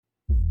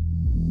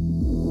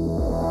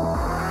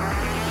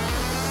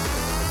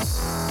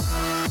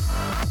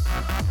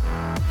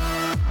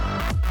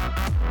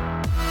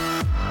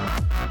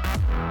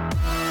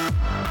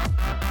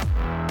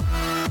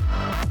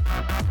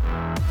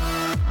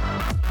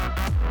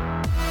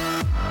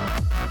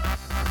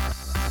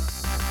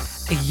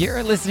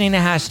You're listening to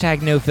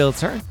Hashtag No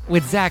Filter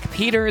with Zach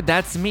Peter.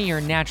 That's me,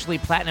 your naturally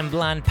platinum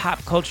blonde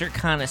pop culture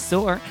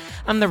connoisseur.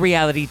 I'm the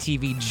reality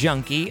TV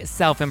junkie,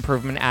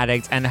 self-improvement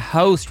addict, and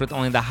host with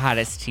only the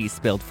hottest tea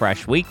spilled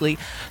fresh weekly.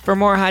 For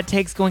more hot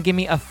takes, go and give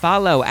me a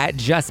follow at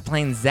Just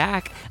Plain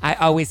Zach. I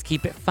always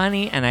keep it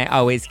funny and I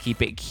always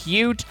keep it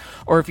cute.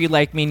 Or if you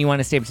like me and you want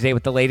to stay up to date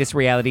with the latest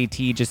reality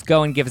tea, just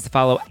go and give us a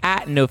follow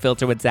at No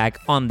Filter with Zach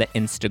on the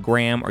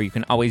Instagram. Or you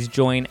can always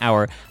join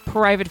our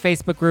private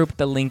Facebook group.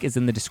 The link is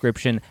in the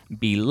description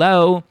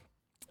below.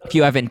 If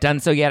you haven't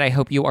done so yet, I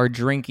hope you are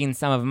drinking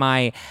some of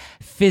my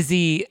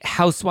fizzy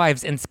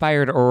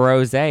Housewives-inspired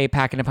rosé,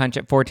 packing a punch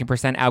at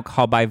 14%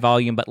 alcohol by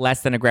volume, but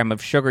less than a gram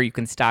of sugar. You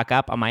can stock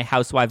up on my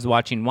Housewives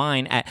Watching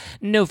Wine at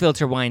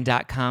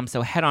nofilterwine.com.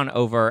 So head on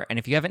over, and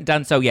if you haven't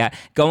done so yet,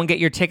 go and get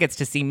your tickets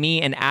to see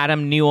me and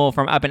Adam Newell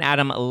from Up and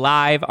Adam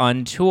live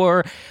on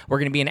tour. We're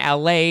going to be in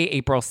LA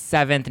April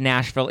 7th,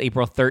 Nashville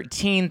April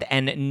 13th,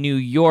 and New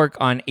York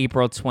on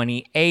April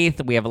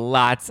 28th. We have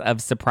lots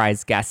of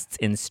surprise guests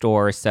in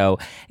store, so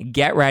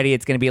get ready.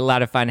 It's going to be a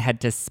lot of fun. Head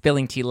to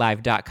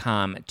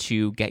spillingtealive.com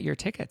to get your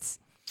tickets.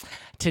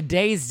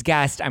 Today's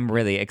guest I'm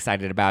really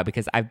excited about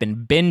because I've been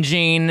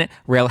binging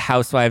Real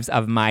Housewives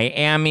of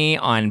Miami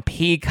on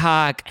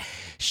Peacock.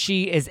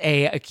 She is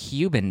a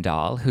Cuban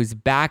doll who's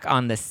back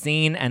on the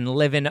scene and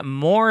living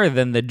more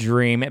than the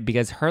dream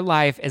because her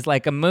life is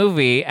like a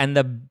movie, and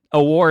the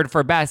award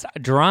for best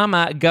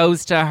drama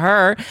goes to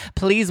her.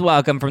 Please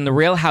welcome, from the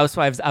Real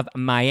Housewives of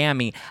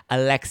Miami,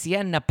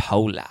 Alexia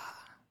Napola.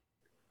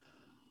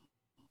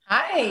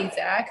 Hi,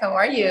 Zach. How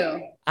are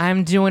you?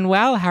 I'm doing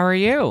well. How are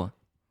you?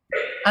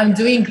 I'm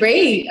doing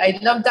great. I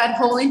love that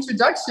whole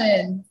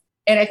introduction.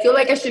 And I feel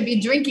like I should be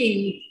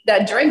drinking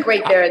that drink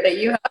right there that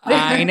you have there.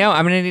 I know.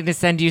 I'm going to need to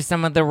send you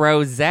some of the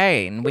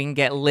rosé and we can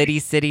get Liddy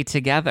City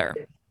together.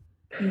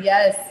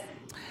 Yes.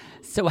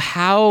 So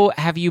how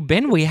have you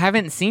been? We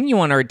haven't seen you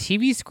on our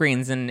TV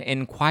screens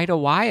in quite a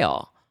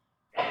while.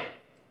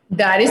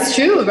 That is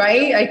true,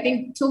 right? I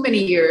think too many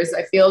years.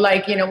 I feel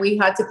like, we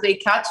had to play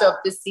catch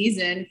up this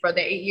season for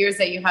the 8 years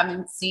that you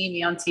haven't seen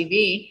me on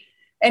TV.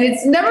 And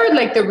it's never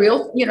like the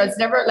real, it's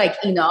never like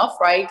enough,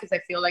 right? Because I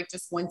feel like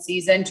just one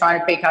season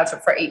trying to play catch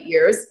up for 8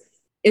 years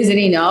isn't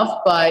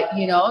enough. But,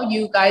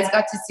 you guys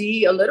got to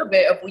see a little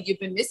bit of what you've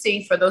been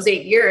missing for those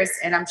 8 years.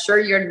 And I'm sure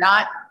you're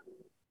not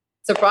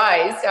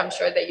surprised. I'm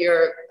sure that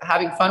you're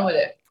having fun with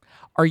it.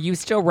 Are you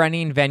still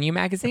running Venue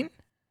magazine?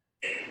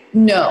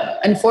 No,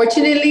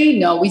 unfortunately,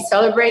 no. We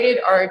celebrated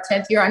our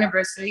 10th year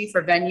anniversary for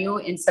Venue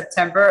in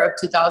September of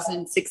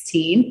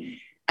 2016.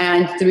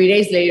 And 3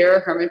 days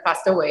later, Herman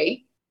passed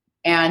away.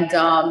 And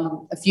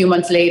a few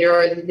months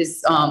later,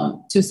 his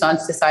two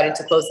sons decided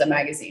to close the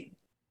magazine.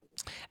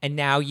 And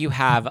now you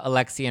have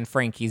Alexia and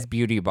Frankie's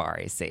Beauty Bar,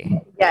 I see.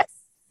 Yes.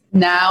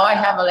 Now I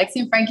have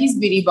Alexia and Frankie's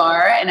Beauty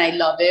Bar, and I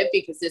love it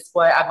because it's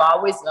what I've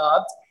always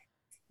loved,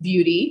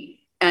 beauty.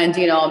 And,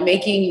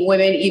 making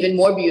women even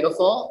more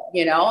beautiful,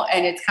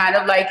 and it's kind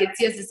of like,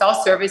 it's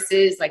all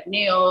services like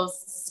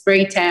nails,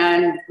 spray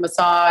tan,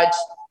 massage,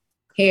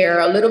 hair,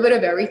 a little bit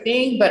of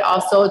everything, but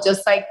also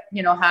just like,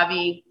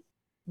 having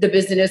the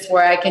business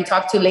where I can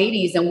talk to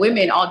ladies and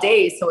women all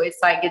day. So it's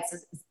like,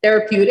 it's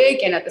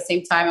therapeutic. And at the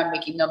same time, I'm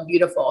making them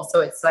beautiful.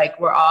 So it's like,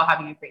 we're all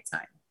having a great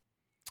time.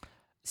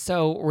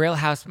 So Real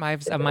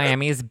Housewives of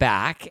Miami is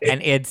back,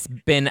 and it's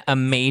been a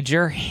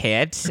major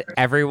hit.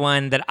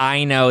 Everyone that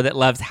I know that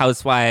loves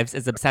Housewives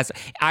is obsessed.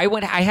 I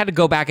had to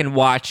go back and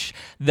watch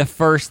the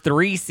first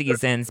 3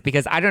 seasons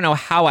because I don't know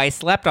how I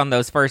slept on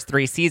those first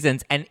 3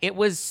 seasons, and it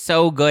was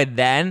so good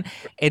then.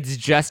 It's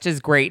just as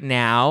great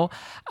now.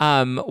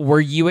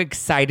 Were you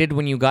excited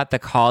when you got the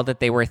call that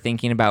they were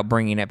thinking about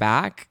bringing it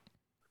back?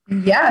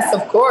 Yes,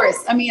 of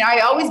course. I mean,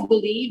 I always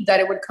believed that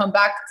it would come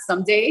back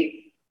someday.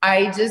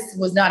 I just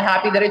was not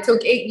happy that it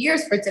took 8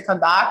 years for it to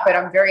come back, but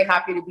I'm very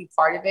happy to be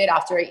part of it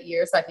after 8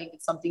 years. I think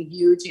it's something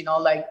huge,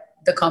 like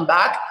the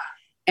comeback,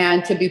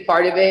 and to be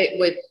part of it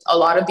with a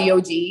lot of the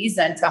OGs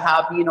and to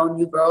have,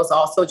 new girls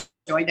also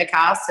join the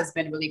cast has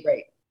been really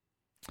great.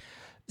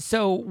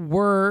 So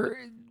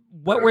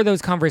what were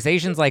those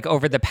conversations like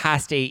over the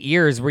past 8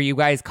 years? Were you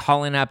guys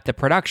calling up the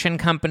production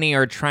company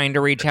or trying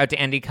to reach out to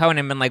Andy Cohen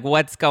and been like,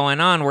 what's going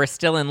on? We're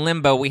still in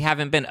limbo. We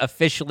haven't been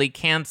officially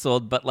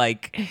canceled, but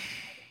like...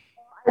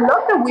 I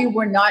love that we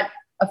were not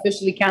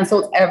officially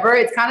canceled ever.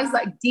 It's kind of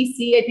like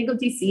DC. I think of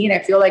DC and I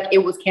feel like it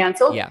was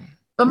canceled. Yeah.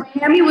 But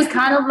Miami was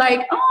kind of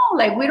like,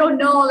 we don't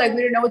know. Like,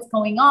 we don't know what's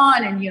going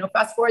on. And,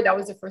 fast forward, that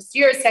was the first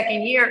year,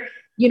 second year.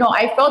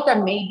 I felt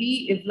that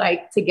maybe if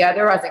like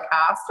together as a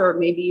cast or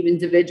maybe even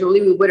individually,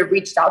 we would have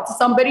reached out to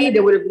somebody, they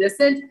would have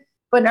listened.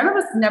 But none of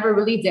us never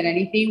really did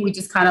anything. We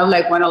just kind of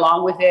like went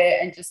along with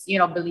it and just,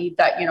 believed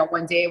that,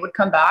 one day it would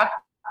come back.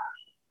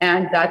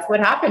 And that's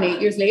what happened.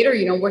 8 years later,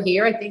 we're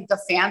here. I think the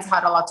fans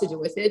had a lot to do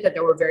with it, that they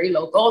were very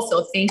local.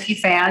 So thank you,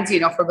 fans,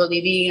 for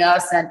believing in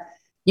us and,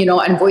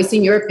 and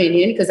voicing your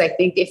opinion, because I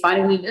think they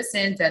finally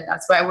listened, and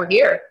that's why we're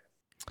here.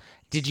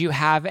 Did you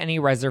have any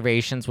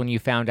reservations when you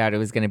found out it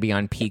was going to be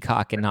on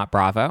Peacock and not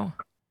Bravo?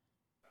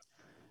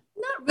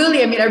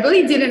 really, I mean, I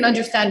really didn't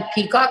understand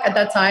Peacock at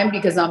that time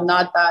because I'm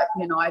not that,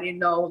 I didn't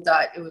know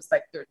that it was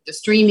like the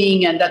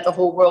streaming and that the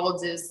whole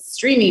world is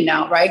streaming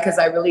now, right? Because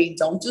I really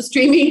don't do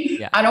streaming.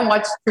 Yeah. I don't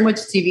watch too much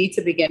TV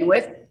to begin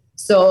with.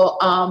 So,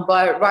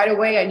 but right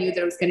away I knew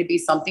there was going to be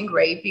something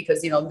great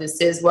because,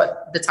 this is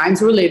what the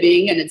times we're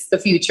living and it's the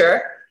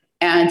future.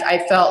 And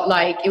I felt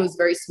like it was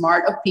very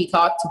smart of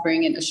Peacock to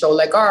bring in a show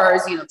like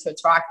ours, to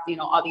attract,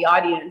 all the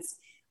audience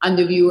and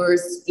the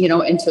viewers,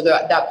 into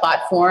that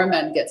platform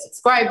and get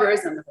subscribers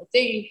and the whole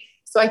thing.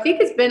 So I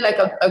think it's been like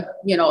a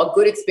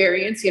good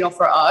experience,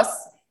 for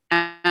us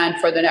and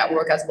for the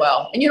network as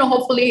well. And,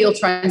 hopefully it'll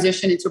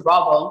transition into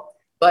Bravo,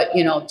 but,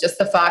 just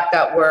the fact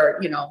that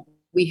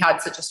we had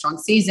such a strong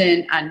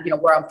season and,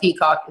 we're on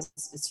Peacock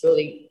is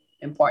really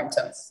important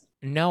to us.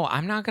 No,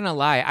 I'm not gonna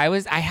lie.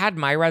 I had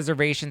my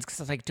reservations because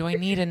I was like, do I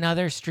need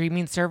another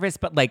streaming service?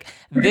 But like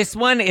this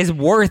one is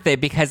worth it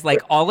because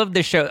like all of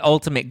the show,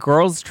 Ultimate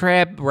Girls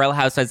Trip, Real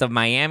Housewives of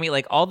Miami,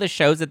 like all the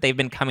shows that they've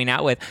been coming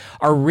out with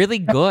are really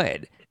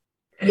good.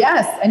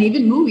 Yes, and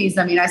even movies.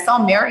 I mean, I saw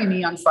Marry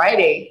Me on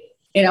Friday,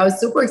 and I was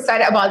super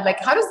excited about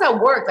like, how does that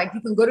work? Like, you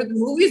can go to the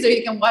movies or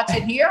you can watch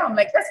it here. I'm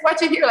like, let's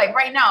watch it here, like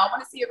right now. I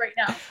want to see it right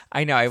now.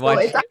 I know.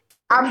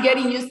 I'm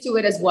getting used to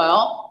it as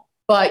well.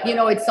 But,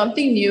 it's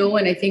something new.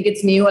 And I think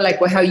it's new.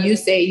 Like how you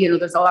say,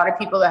 there's a lot of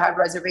people that have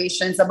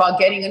reservations about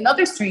getting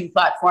another streaming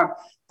platform.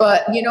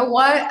 But you know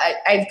what?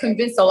 I've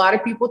convinced a lot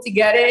of people to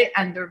get it.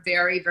 And they're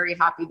very, very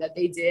happy that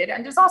they did.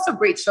 And there's also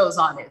great shows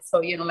on it. So,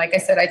 like I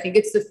said, I think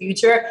it's the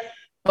future.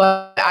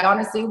 But I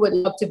honestly would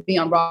love to be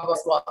on Bravo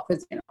as well.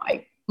 Because,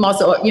 I'm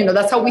also,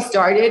 that's how we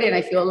started. And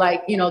I feel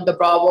like, the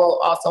Bravo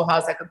also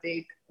has like a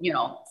big,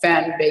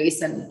 fan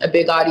base and a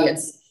big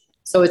audience.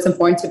 So it's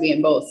important to be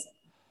in both.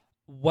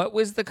 What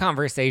was the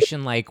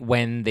conversation like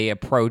when they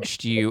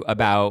approached you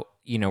about,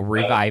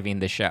 reviving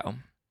the show?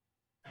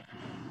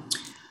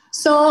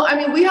 So, I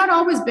mean, we had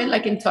always been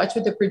like in touch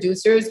with the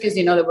producers because,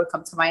 they would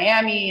come to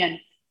Miami and,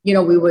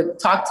 we would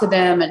talk to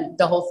them and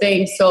the whole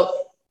thing. So,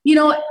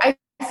 I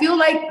feel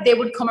like they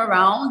would come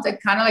around and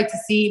kind of like to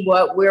see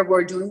what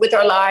we're doing with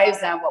our lives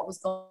and what was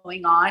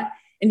going on.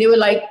 And they would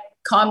like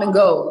come and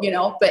go,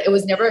 but it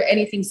was never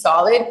anything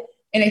solid.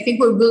 And I think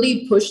what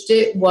really pushed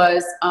it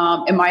was,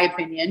 in my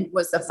opinion,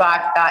 was the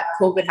fact that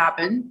COVID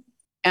happened.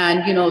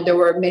 And, there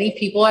were many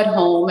people at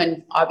home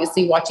and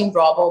obviously watching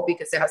Bravo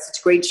because it has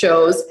such great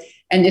shows.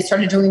 And they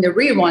started doing the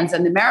reruns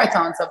and the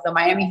marathons of the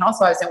Miami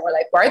Housewives. And we're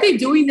like, why are they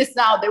doing this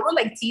now? They were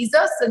like, tease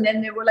us. And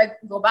then they were like,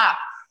 go back.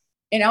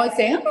 And I would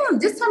say,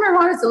 this time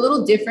around, it's a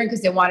little different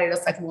because they wanted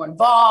us like more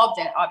involved.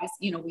 And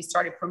obviously, we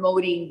started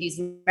promoting these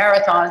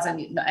marathons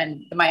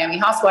and the Miami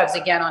Housewives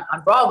again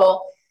on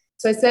Bravo.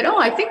 So I said,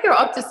 I think they're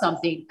up to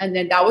something. And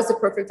then that was the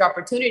perfect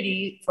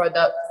opportunity for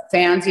the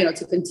fans,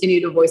 to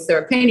continue to voice their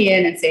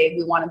opinion and say,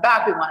 we want them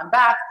back, we want them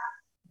back.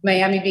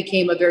 Miami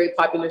became a very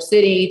popular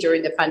city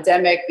during the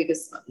pandemic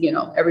because,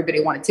 everybody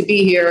wanted to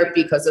be here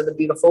because of the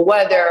beautiful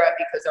weather,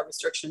 because our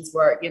restrictions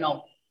were,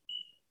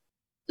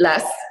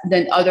 less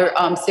than other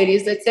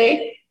cities, let's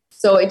say.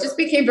 So it just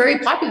became very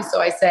popular. So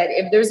I said,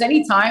 if there's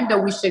any time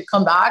that we should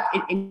come back,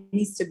 it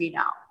needs to be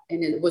now.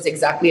 And it was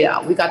exactly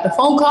that. We got the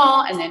phone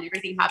call and then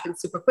everything happened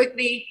super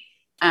quickly.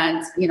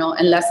 And,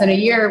 in less than a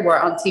year, we're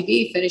on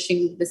TV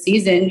finishing the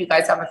season. You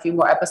guys have a few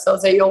more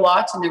episodes that you'll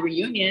watch in the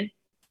reunion.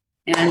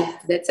 And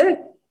that's it.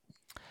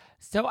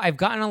 So I've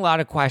gotten a lot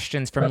of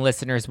questions from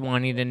listeners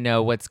wanting to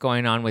know what's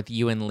going on with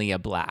you and Lea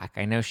Black.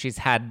 I know she's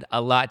had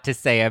a lot to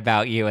say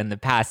about you in the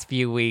past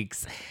few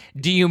weeks.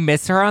 Do you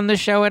miss her on the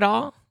show at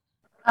all?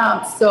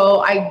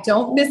 So I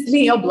don't miss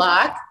Lea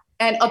Black.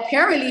 And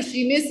apparently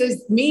she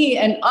misses me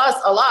and us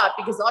a lot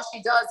because all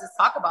she does is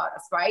talk about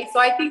us, right? So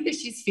I think that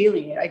she's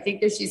feeling it. I think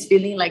that she's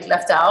feeling like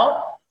left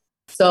out.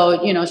 So,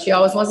 she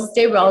always wants to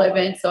stay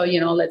relevant. So,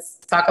 let's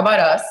talk about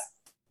us.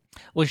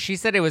 Well, she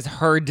said it was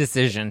her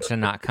decision to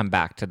not come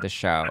back to the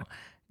show.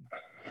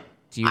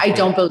 I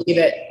don't believe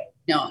it.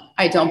 No,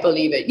 I don't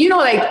believe it.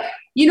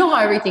 How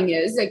everything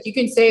is. Like you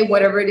can say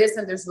whatever it is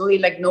and there's really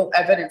like no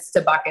evidence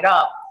to back it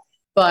up.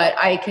 But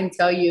I can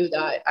tell you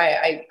that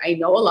I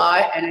know a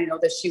lot and I know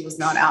that she was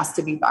not asked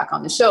to be back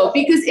on the show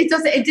because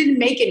it didn't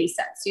make any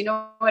sense. You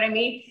know what I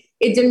mean?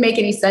 It didn't make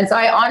any sense.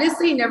 I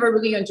honestly never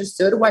really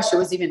understood why she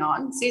was even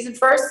on season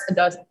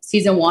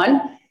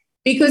 1,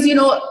 because,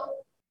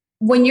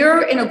 when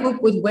you're in a group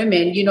with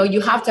women,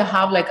 you have to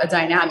have like a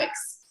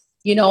dynamics,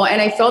 and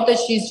I felt that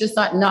she's just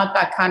not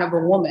that kind of a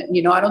woman.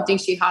 I don't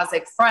think she has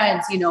like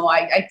friends,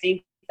 I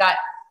think that,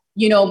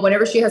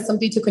 whenever she has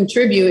something to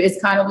contribute,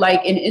 it's kind of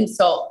like an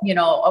insult,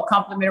 a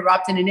compliment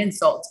wrapped in an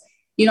insult.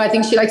 I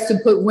think she likes to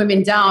put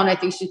women down. I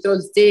think she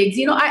throws digs.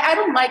 I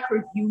don't like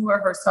her humor,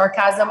 her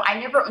sarcasm. I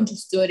never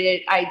understood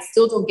it. I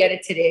still don't get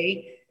it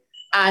today.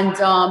 And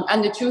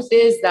the truth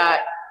is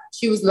that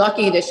she was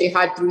lucky that she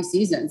had 3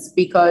 seasons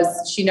because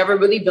she never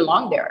really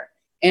belonged there.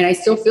 And I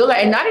still feel that,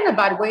 and not in a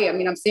bad way. I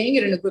mean, I'm saying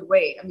it in a good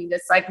way. I mean,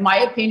 that's like my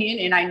opinion.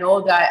 And I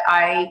know that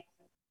I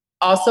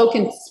also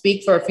can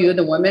speak for a few of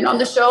the women on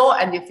the show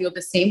and they feel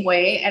the same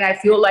way. And I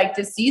feel like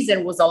this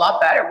season was a lot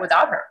better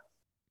without her.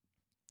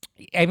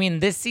 I mean,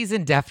 this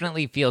season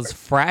definitely feels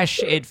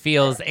fresh. It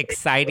feels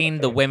exciting.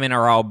 The women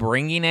are all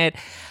bringing it.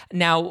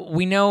 Now,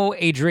 we know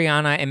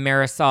Adriana and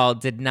Marisol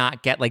did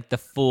not get like the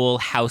full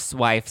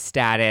housewife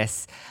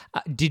status.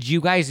 Did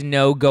you guys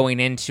know going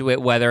into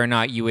it whether or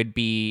not you would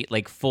be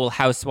like full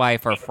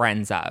housewife or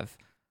friends of?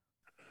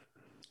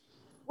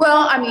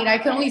 Well, I mean, I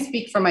can only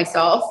speak for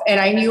myself, and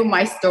I knew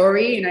my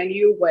story and I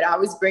knew what I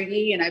was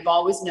bringing, and I've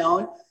always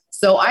known.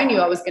 So I knew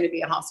I was going to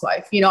be a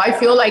housewife. I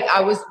feel like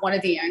I was one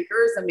of the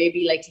anchors, and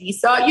maybe like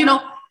Lisa,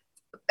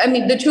 I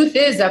mean, the truth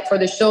is that for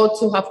the show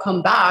to have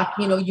come back,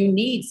 you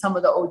need some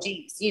of the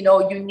OGs,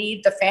 you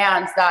need the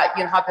fans that,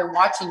 have been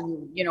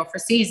watching you, for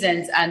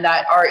seasons and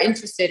that are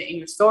interested in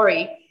your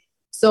story.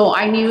 So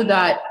I knew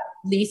that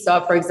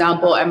Lisa, for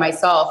example, and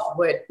myself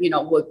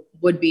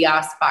would be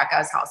asked back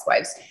as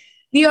housewives.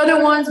 The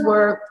other ones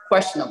were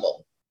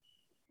questionable.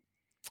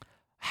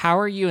 How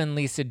are you and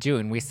Lisa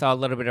doing? We saw a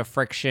little bit of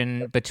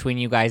friction between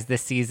you guys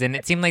this season.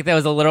 It seemed like there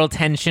was a little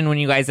tension when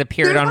you guys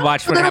appeared on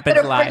Watch What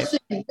Happens Live.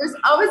 There's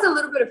always a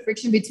little bit of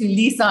friction between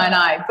Lisa and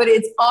I, but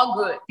it's all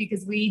good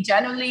because we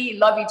genuinely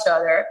love each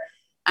other.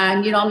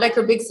 And, I'm like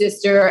her big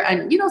sister.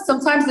 And,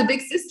 sometimes the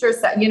big sister, has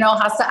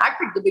to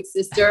act like the big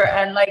sister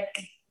and like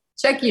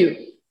check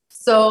you.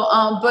 So,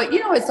 but,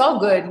 it's all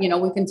good.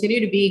 We continue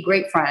to be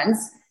great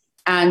friends.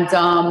 And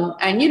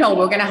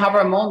we're going to have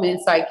our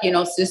moments like,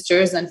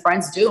 sisters and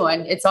friends do.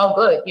 And it's all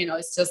good.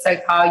 It's just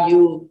like how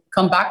you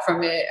come back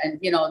from it and,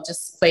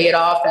 just play it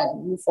off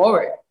and move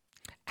forward.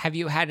 Have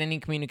you had any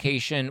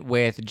communication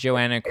with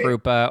Joanna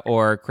Krupa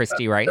or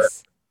Christy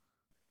Rice?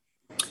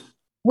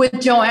 With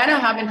Joanna, I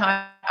haven't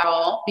had at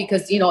all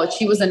because,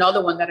 she was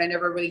another one that I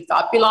never really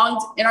thought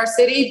belonged in our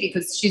city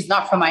because she's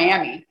not from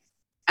Miami.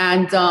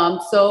 And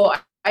so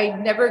I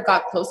never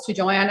got close to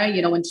Joanna.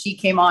 When she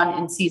came on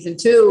in season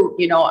 2,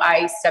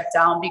 I stepped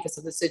down because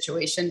of the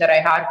situation that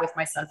I had with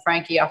my son,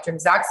 Frankie, after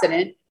his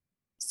accident.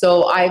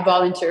 So I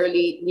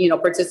voluntarily,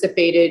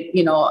 participated,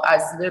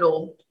 as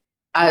little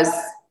as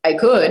I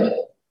could,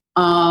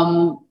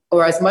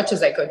 or as much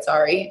as I could,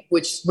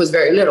 which was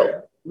very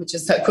little, which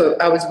is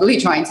I was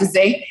really trying to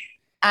say.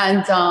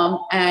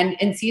 And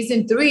in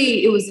season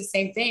 3, it was the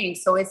same thing.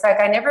 So it's like,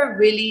 I never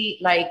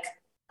really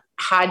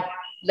had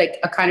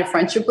a kind of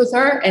friendship with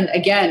her. And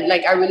again,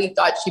 I really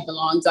thought she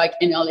belonged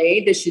in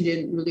LA, that she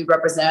didn't really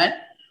represent,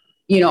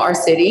 our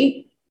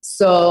city.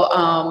 So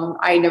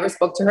I never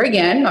spoke to her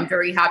again. I'm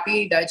very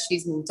happy that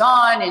she's moved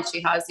on and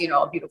she has,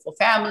 a beautiful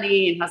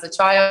family and has a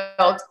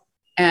child.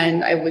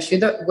 And I wish her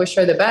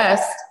the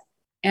best.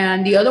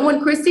 And the other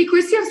one, Christy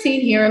I've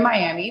seen here in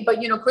Miami, but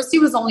Christy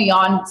was only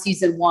on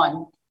season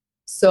 1.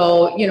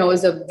 So, it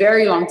was a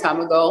very long time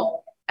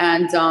ago.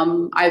 And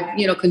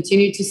I've,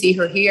 continued to see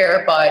her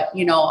here, but,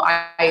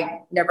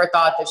 I never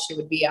thought that she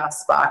would be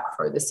asked back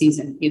for the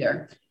season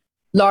either.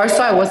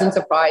 Larsa, I wasn't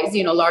surprised.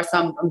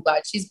 Larsa, I'm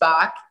glad she's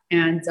back.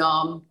 And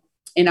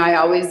I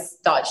always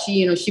thought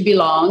she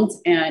belonged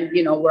and,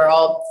 we're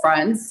all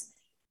friends.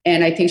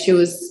 And I think she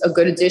was a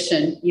good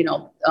addition,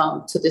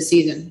 to the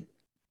season.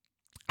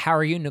 How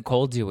are you,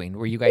 Nicole, doing?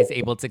 Were you guys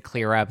able to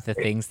clear up the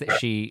things that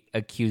she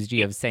accused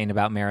you of saying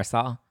about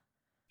Marisol?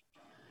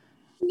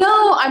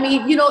 No, I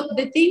mean,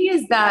 the thing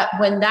is that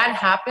when that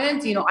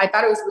happened, I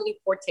thought it was really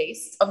poor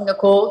taste of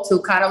Nicole to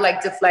kind of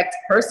deflect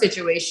her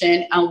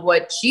situation and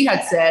what she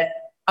had said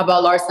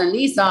about Larsa and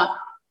Lisa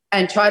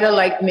and try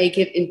to make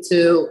it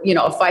into,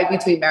 a fight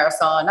between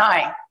Marisol and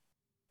I.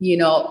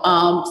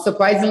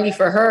 Surprisingly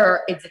for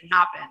her, it didn't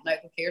happen.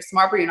 Okay, you're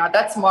smart, but you're not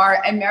that smart.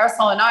 And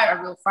Marisol and I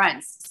are real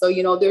friends. So,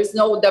 there's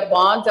that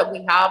bond that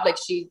we have,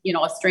 she,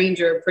 a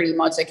stranger pretty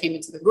much that came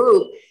into the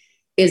group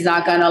is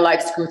not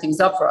gonna screw things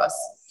up for us.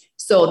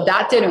 So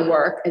that didn't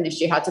work. And then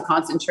she had to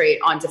concentrate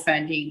on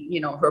defending,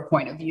 her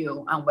point of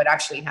view on what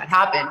actually had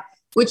happened,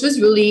 which was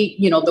really,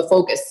 the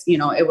focus.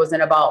 It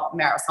wasn't about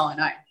Marisol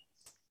and I.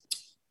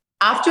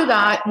 After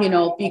that,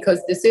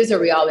 because this is a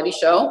reality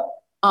show,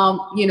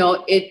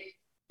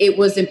 it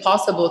was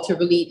impossible to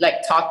really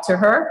talk to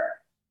her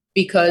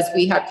because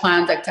we had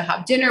planned to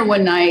have dinner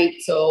one night.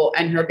 So,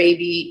 and her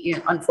baby,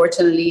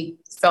 unfortunately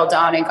fell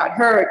down and got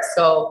hurt.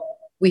 So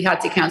we had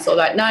to cancel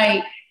that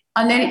night.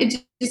 And then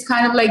it just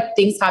kind of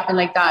things happen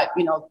like that,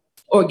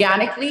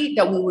 organically,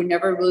 that we were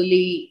never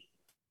really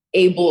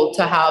able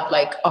to have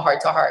a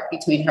heart to heart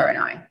between her and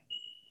I.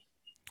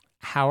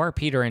 How are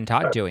Peter and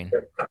Todd doing?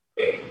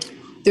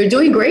 They're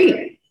doing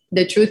great.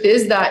 The truth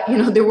is that,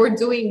 they were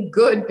doing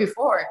good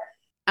before.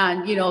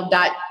 And,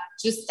 that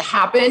just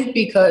happened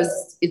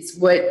because it's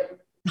what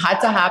had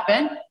to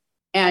happen.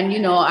 And,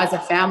 as a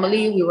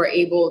family, we were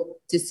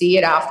able to see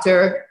it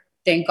after.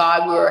 Thank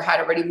God we had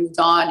already moved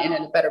on and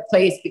in a better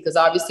place because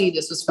obviously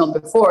this was filmed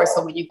before.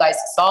 So when you guys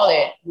saw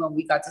it, when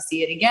we got to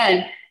see it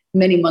again,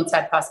 many months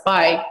had passed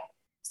by.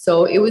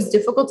 So it was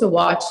difficult to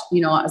watch,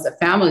 as a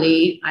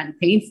family and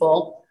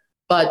painful.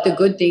 But the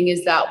good thing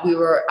is that we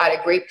were at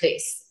a great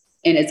place.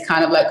 And it's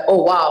kind of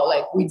oh,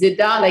 wow, we did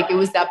that. It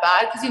was that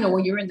bad. Because,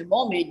 when you're in the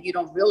moment, you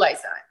don't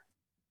realize that.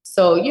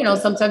 So,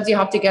 sometimes you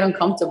have to get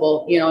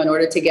uncomfortable, in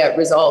order to get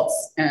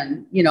results.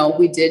 And,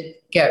 we did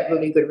get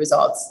really good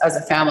results as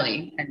a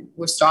family, and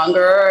we're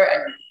stronger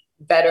and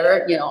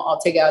better, all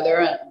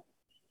together,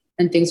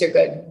 and things are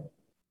good.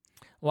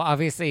 Well,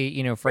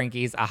 obviously,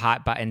 Frankie's a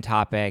hot button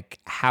topic.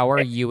 How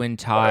are you and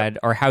Todd,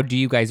 or how do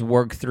you guys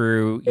work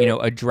through,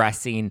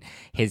 addressing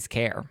his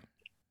care?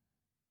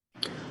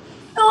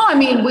 No, I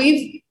mean,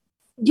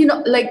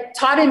 like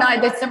Todd and I,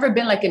 that's never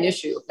been like an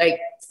issue. Like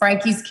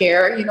Frankie's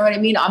care, you know what I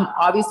mean? I'm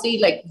obviously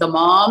like the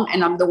mom,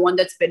 and I'm the one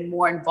that's been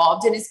more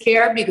involved in his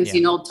care because,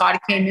 Todd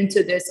came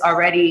into this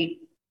already,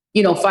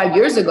 5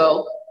 years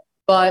ago,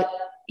 but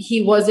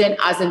he wasn't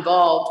as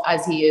involved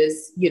as he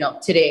is,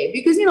 today.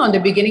 Because, in the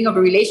beginning of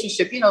a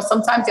relationship,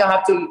 sometimes you'll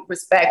have to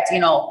respect,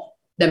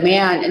 the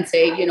man and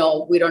say,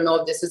 we don't know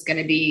if this is going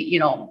to be,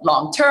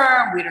 long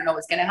term. We don't know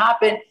what's going to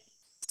happen.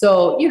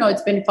 So,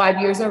 it's been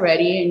 5 years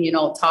already.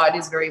 And, Todd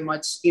is very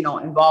much,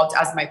 involved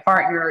as my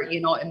partner,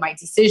 in my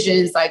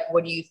decisions. Like,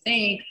 what do you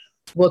think?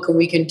 What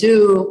we can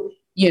do?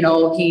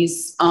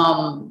 He's,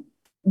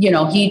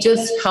 he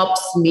just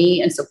helps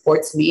me and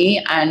supports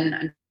me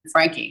and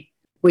Frankie,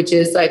 which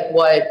is like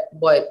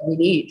what we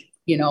need.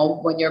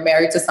 When you're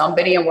married to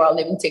somebody and we're all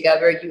living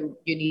together, you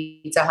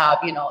need to have,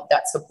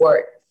 that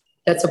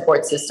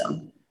support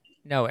system.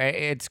 No,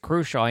 it's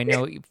crucial. I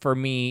know for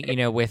me,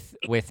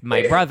 with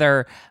my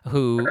brother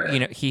who,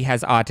 he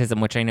has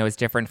autism, which I know is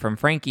different from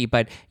Frankie,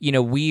 but,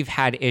 we've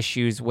had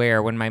issues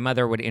where when my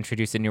mother would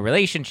introduce a new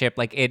relationship,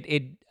 like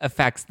it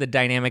affects the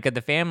dynamic of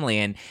the family.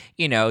 And,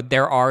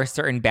 there are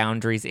certain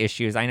boundaries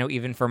issues. I know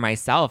even for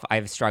myself,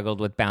 I've struggled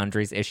with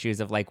boundaries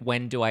issues of like,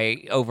 when do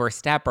I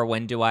overstep or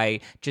when do I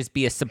just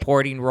be a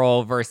supporting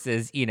role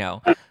versus,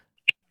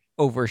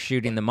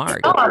 overshooting the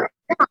mark.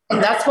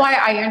 And that's why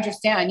I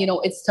understand,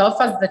 it's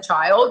tough as the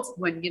child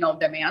when,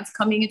 the man's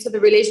coming into the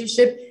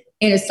relationship,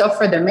 and it's tough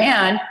for the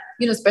man,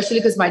 especially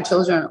because my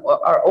children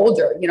are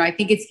older. I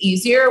think it's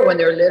easier when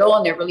they're little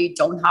and they really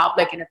don't have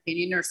like an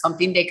opinion or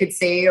something they could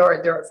say,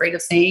 or they're afraid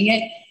of saying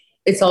it.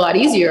 It's a lot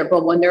easier.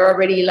 But when they're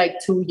already like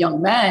two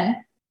young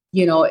men,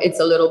 it's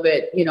a little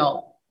bit,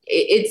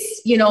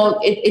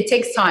 it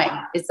takes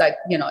time. It's like,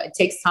 it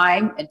takes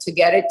time and to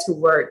get it to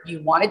where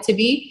you want it to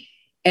be.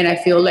 And I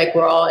feel like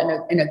we're all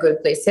in a good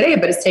place today,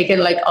 but it's taken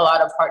like a lot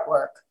of hard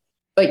work.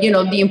 But,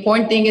 the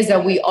important thing is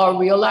that we all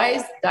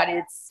realize that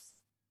it's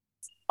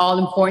all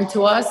important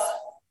to us.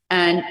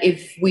 And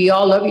if we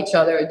all love each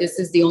other, this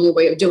is the only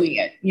way of doing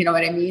it. You know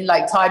what I mean?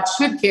 Like Todd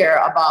should care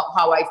about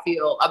how I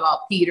feel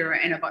about Peter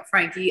and about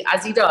Frankie,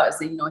 as he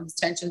does. And, his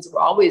intentions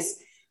were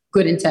always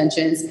good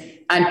intentions.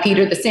 And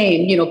Peter the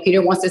same.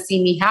 Peter wants to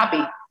see me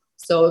happy.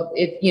 So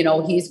if,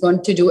 he's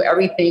going to do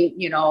everything,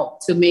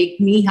 to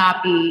make me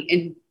happy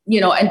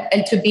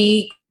and to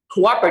be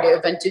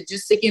cooperative and to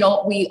just,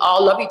 we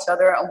all love each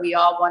other and we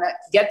all want to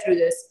get through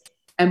this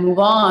and move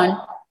on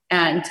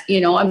and,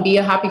 and be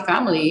a happy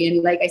family.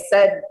 And like I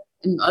said,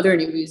 in other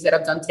interviews that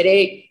I've done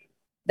today,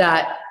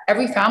 that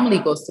every family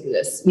goes through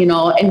this,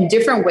 in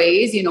different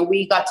ways.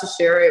 We got to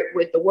share it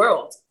with the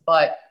world,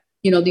 but,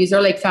 these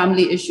are like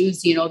family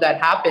issues,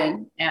 that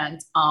happen. And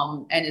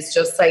it's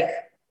just like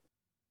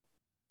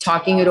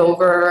talking it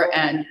over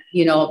and,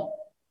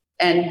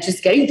 and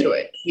just getting through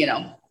it,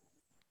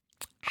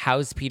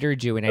 How's Peter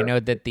doing? I know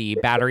that the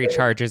battery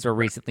charges were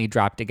recently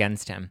dropped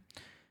against him.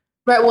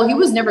 Right. Well, he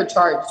was never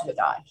charged with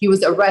that. He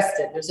was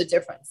arrested. There's a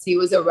difference. He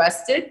was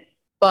arrested,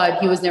 but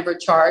he was never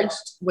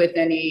charged with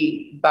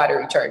any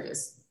battery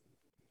charges.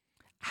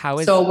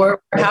 So we're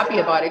happy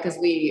about it because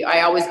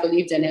I always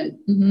believed in him.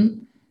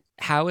 Mm-hmm.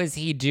 How is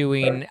he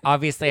doing?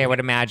 Obviously, I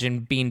would imagine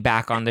being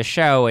back on the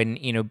show and,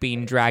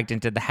 being dragged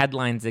into the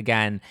headlines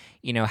again,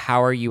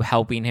 how are you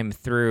helping him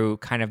through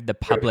kind of the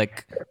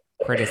public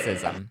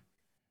criticism?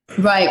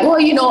 Right. Well,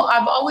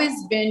 I've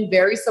always been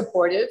very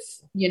supportive,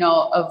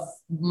 of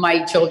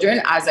my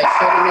children, as I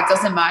should, and it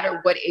doesn't matter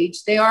what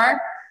age they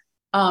are.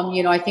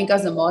 I think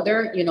as a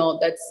mother,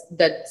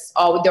 that's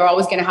all, they're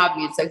always going to have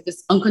me. It's like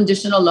this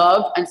unconditional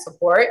love and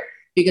support,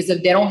 because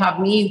if they don't have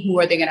me, who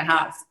are they going to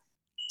have?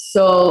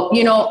 So,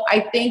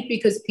 I think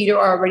because Peter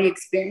already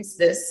experienced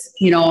this,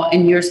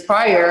 in years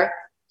prior,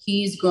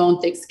 he's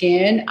grown thick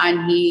skin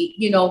and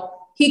he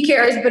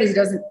cares, but he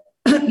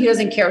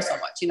doesn't care so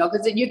much,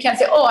 because you can't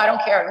say, oh, I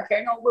don't care.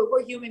 No,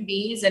 we're human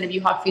beings. And if you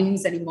have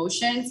feelings and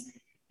emotions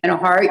and a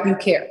heart, you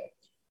care.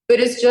 But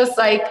it's just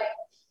like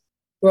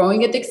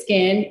growing a thick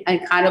skin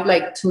and kind of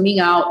like tuning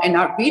out and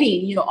not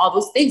reading, all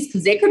those things,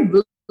 because they could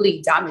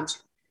really damage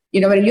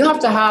you. And you have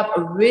to have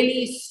a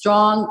really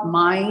strong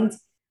mind.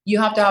 You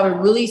have to have a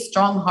really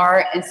strong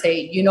heart and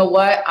say, you know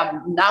what,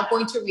 I'm not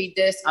going to read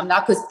this. I'm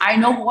not, because I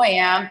know who I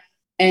am.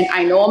 And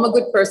I know I'm a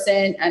good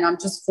person and I'm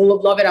just full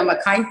of love and I'm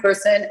a kind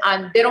person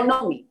and they don't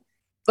know me.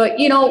 But,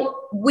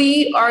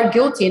 we are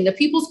guilty. In the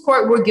people's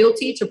court, we're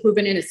guilty to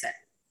proven innocent.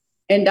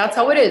 And that's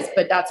how it is.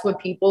 But that's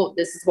what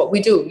this is what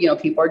we do.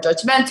 People are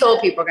judgmental.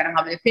 People are going to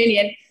have an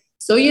opinion.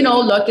 So,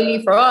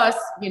 luckily for us,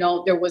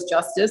 there was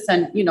justice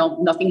and,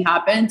 nothing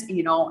happened,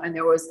 and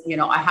there was,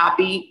 a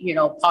happy,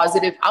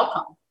 positive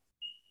outcome.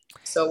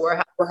 So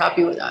we're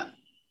happy with that.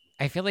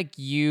 I feel like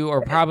you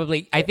are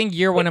probably, I think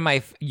you're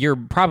you're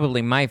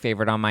probably my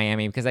favorite on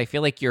Miami because I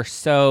feel like you're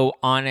so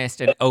honest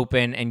and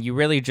open and you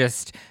really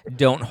just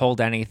don't hold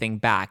anything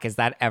back. Is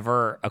that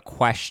ever a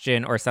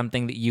question or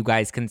something that you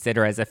guys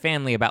consider as a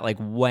family about like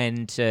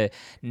when to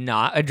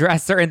not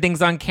address certain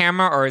things on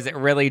camera, or is it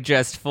really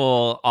just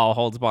full all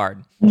holds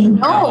barred? No,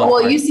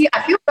 well, you see,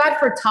 I feel bad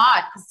for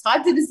Todd because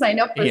Todd didn't sign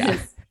up for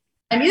this.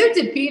 And neither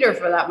did Peter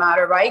for that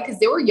matter, right? Because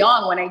they were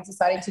young when I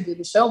decided to do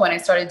the show, when I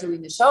started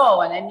doing the show.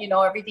 And then,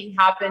 everything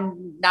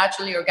happened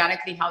naturally,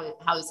 organically, how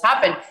this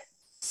happened.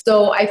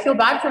 So I feel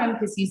bad for him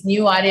because he's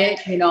new at it.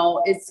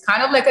 It's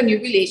kind of like a new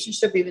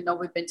relationship, even though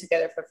we've been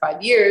together for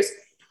 5 years.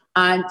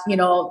 And,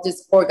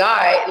 this poor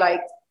guy,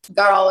 like,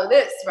 got all of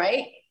this,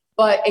 right?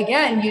 But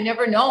again, you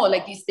never know,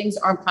 like these things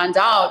aren't planned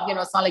out.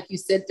 It's not like you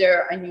sit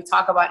there and you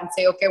talk about and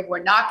say, okay,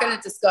 we're not going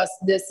to discuss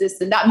this,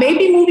 and that.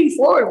 Maybe moving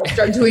forward, we'll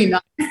start doing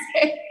that.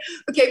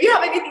 Okay, if you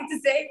have anything to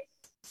say.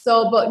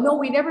 So, but no,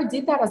 we never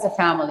did that as a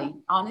family.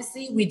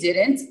 Honestly, we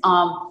didn't.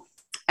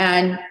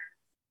 And,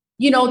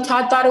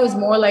 Todd thought it was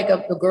more like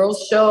a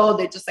girls' show.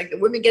 They just like the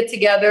women get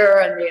together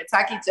and they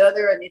attack each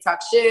other and they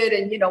talk shit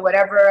and,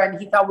 whatever. And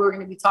he thought we were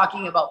going to be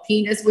talking about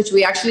penis, which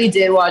we actually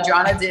did, while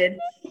Adriana did.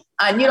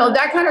 And,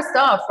 that kind of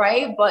stuff,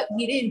 right? But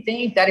he didn't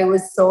think that it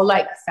was so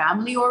like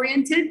family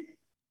oriented.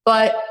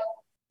 But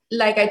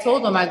like I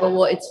told him, I go,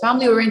 well, it's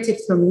family oriented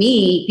for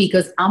me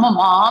because I'm a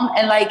mom.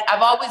 And like,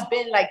 I've always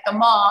been like the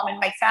mom and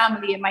my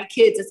family and my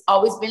kids. It's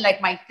always been like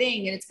my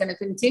thing. And it's going to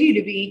continue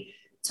to be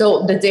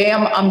till the day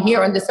I'm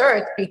here on this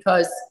earth,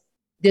 because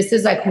this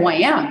is like who I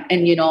am.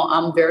 And,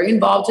 I'm very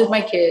involved with my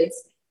kids,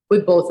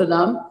 with both of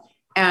them.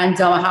 And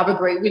I have a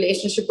great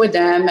relationship with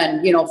them.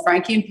 And,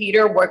 Frankie and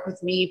Peter work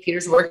with me.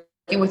 Peter's working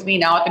with me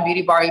now at the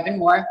beauty bar even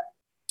more.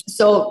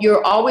 So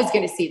you're always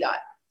going to see that.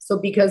 So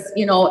because,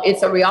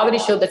 it's a reality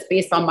show that's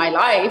based on my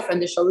life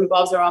and the show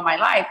revolves around my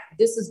life,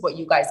 this is what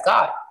you guys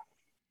got,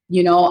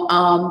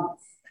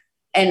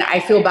 and I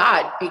feel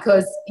bad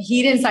because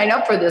he didn't sign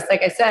up for this,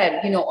 like I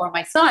said, or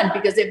my son,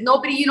 because if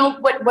nobody,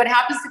 what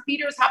happens to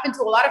Peter has happened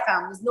to a lot of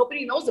families.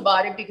 Nobody knows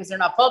about it because they're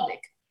not public.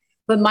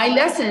 But my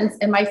lessons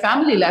and my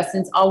family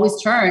lessons always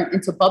turn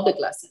into public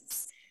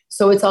lessons.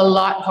 So it's a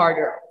lot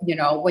harder,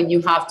 when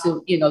you have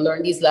to,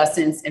 learn these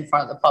lessons in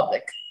front of the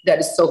public that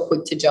is so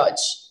quick to judge.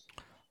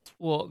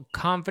 Well,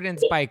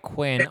 Confidence by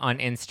Quinn on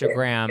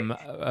Instagram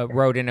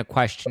wrote in a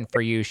question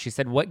for you. She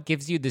said, what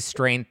gives you the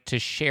strength to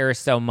share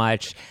so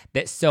much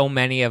that so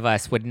many of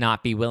us would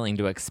not be willing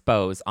to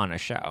expose on a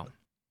show?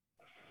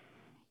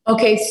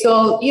 Okay,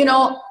 so,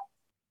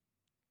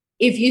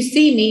 if you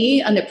see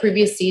me on the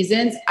previous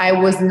seasons, I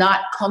was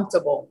not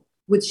comfortable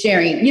with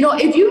sharing.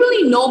 If you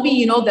really know me,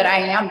 you know that I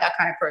am that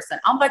kind of person.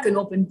 I'm like an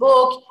open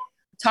book,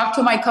 talk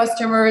to my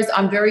customers.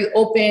 I'm very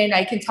open.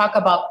 I can talk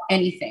about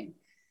anything.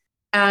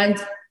 And,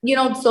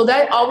 so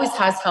that always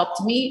has helped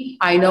me.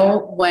 I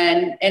know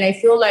and I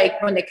feel like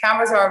when the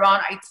cameras are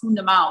around, I tune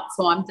them out.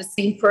 So I'm the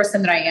same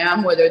person that I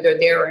am, whether they're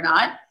there or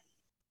not.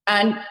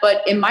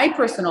 But in my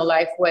personal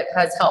life, what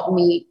has helped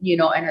me,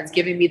 and has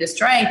given me the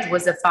strength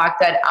was the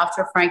fact that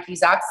after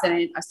Frankie's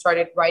accident, I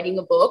started writing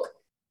a book.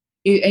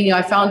 And,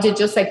 I found it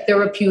just like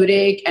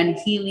therapeutic and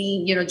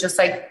healing, just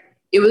like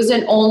it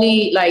wasn't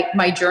only like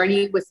my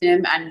journey with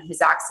him and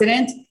his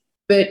accident,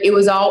 but it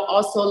was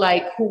also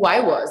like who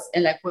I was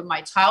and like what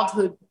my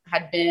childhood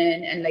had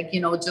been and like,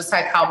 just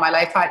like how my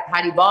life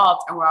had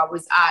evolved and where I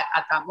was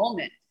at that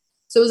moment.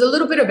 So it was a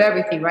little bit of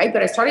everything, right?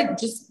 But I started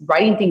just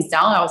writing things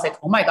down. I was like,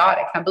 oh my God,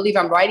 I can't believe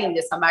I'm writing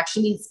this.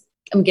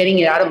 I'm getting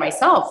it out of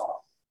myself.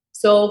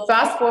 So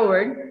fast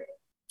forward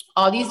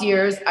all these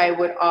years, I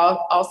would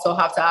also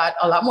have to add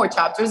a lot more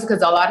chapters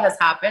because a lot has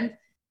happened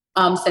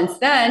since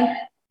then.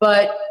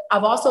 But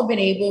I've also been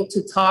able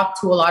to talk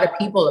to a lot of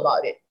people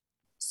about it.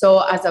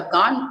 So as I've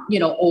gone,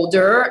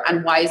 older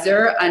and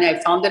wiser, and I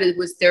found that it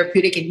was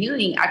therapeutic and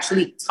healing,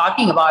 actually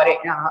talking about it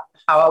and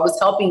how I was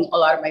helping a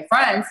lot of my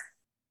friends,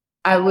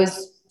 I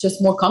was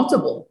just more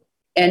comfortable.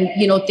 And,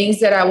 things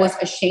that I was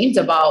ashamed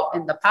about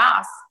in the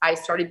past, I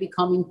started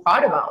becoming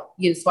proud about.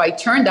 So I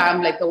turned that,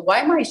 I'm like, well, why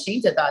am I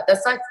ashamed of that?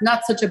 That's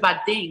not such a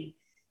bad thing.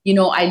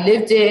 I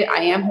lived it.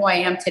 I am who I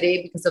am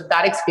today because of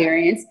that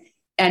experience.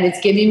 And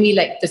it's giving me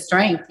like the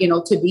strength,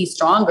 to be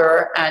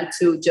stronger and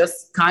to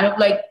just kind of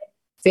like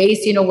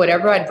face,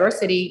 whatever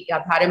adversity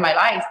I've had in my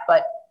life.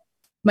 But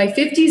my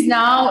 50s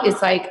now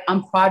is like,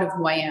 I'm proud of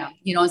who I am,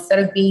 instead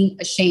of being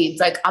ashamed.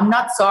 Like, I'm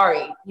not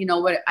sorry,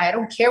 I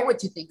don't care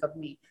what you think of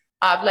me.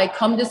 I've like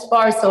come this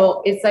far.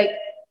 So it's like,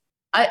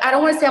 I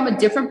don't want to say I'm a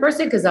different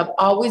person because I've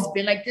always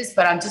been like this,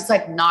 but I'm just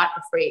like not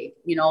afraid.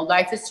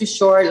 Life is too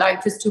short.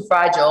 Life is too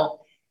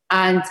fragile.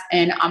 And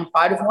I'm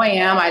proud of who I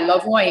am. I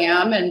love who I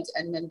am. And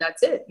then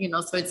that's it,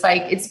 So it's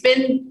like, it's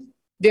been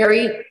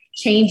very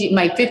changing.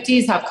 My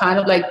 50s have kind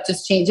of like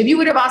just changed. If you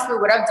would have asked me,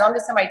 would I have done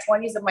this in my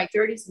 20s or my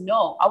 30s?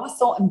 No, I was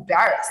so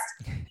embarrassed.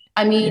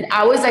 I mean,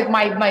 I was like,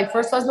 my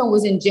first husband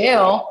was in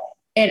jail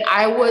and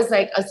I was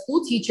like a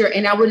school teacher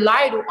and I would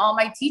lie to all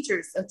my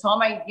teachers, to all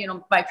my,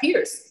 my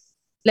peers.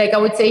 Like I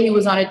would say he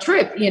was on a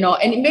trip,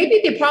 and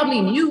maybe they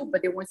probably knew,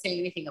 but they weren't saying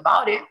anything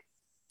about it.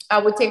 I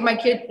would take my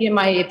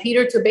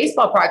Peter to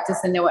baseball practice,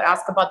 and they would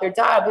ask about their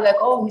dad. I'd be like,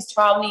 oh, he's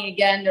traveling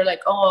again. They're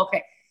like, oh,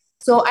 okay.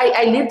 So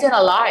I lived in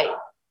a lie.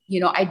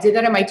 I did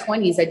that in my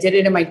 20s. I did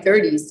it in my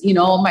 30s.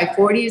 My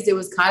 40s, it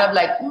was kind of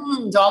like,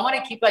 do I want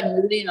to keep like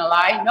living in a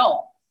lie?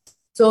 No.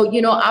 So,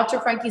 after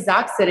Frankie's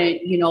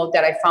accident,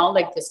 that I found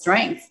like the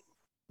strength,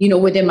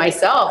 within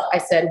myself. I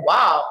said,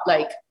 wow,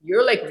 like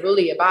you're like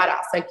really a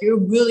badass. Like you're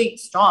really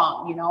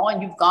strong,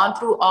 and you've gone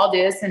through all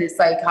this, and it's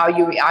like how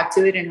you react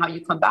to it and how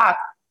you come back.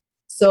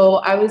 So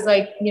I was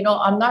like,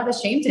 I'm not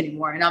ashamed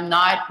anymore. And I'm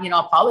not,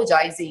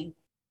 apologizing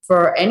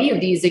for any of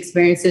these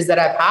experiences that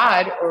I've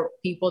had or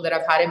people that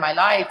I've had in my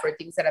life or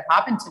things that have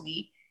happened to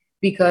me,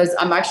 because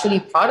I'm actually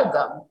proud of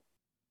them.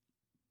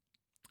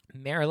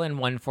 Marilyn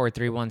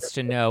 143 wants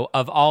to know,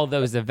 of all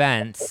those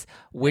events,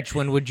 which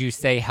one would you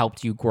say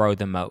helped you grow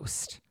the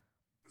most?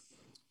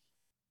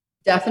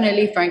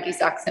 Definitely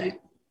Frankie's accident.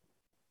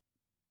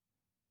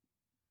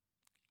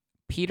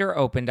 Peter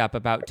opened up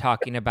about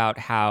talking about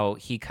how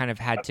he kind of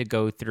had to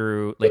go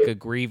through like a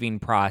grieving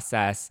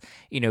process,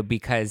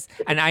 because,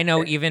 and I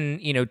know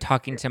even,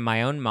 talking to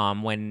my own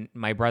mom when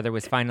my brother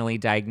was finally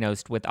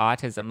diagnosed with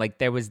autism, like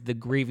there was the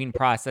grieving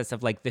process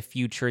of like the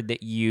future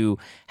that you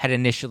had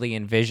initially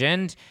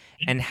envisioned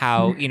and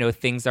how,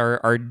 things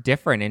are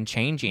different and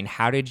changing.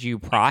 How did you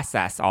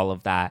process all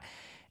of that?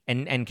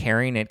 And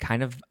carrying it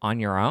kind of on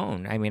your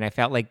own. I mean, I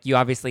felt like you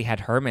obviously had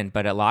Herman,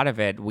 but a lot of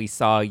it, we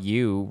saw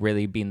you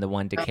really being the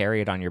one to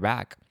carry it on your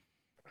back.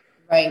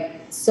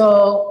 Right.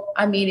 So,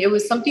 I mean, it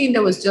was something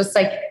that was just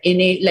like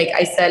innate. Like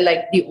I said,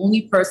 like the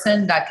only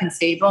person that can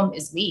save him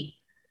is me.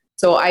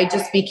 So I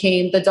just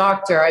became the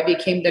doctor. I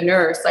became the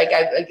nurse. Like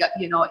I got,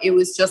 it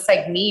was just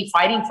like me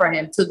fighting for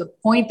him, to the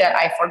point that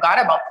I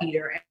forgot about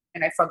Peter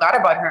and I forgot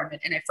about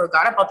Herman and I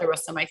forgot about the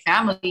rest of my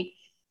family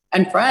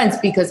and friends,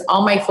 because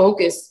all my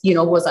focus,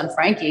 was on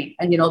Frankie.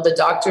 And, the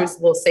doctors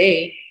will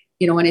say,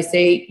 when I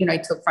say, I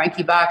took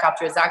Frankie back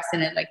after his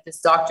accident, like this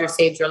doctor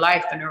saved your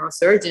life, the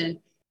neurosurgeon.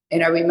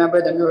 And I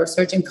remember the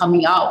neurosurgeon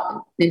coming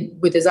out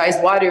and with his eyes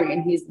watering,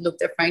 and he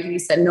looked at Frankie and he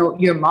said, no,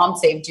 your mom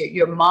saved you.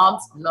 Your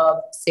mom's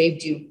love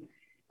saved you.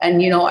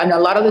 And, and a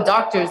lot of the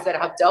doctors that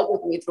have dealt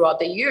with me throughout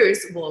the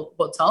years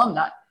will tell him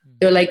that.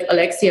 They're like,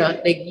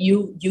 Alexia, like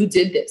you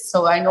did this.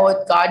 So I know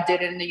what God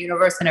did in the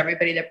universe and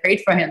everybody that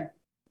prayed for him.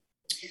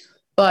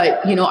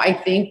 But, I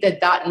think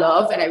that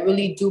love, and I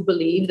really do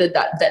believe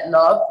that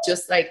love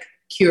just like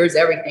cures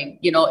everything.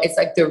 It's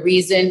like the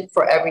reason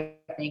for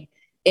everything.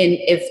 And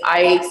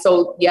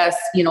yes,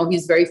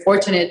 he's very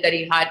fortunate that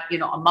he had,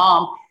 a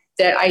mom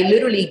that I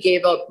literally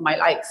gave up my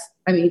life.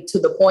 I mean, to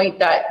the point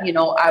that,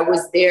 I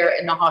was there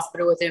in the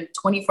hospital with him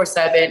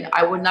 24/7.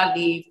 I would not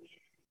leave.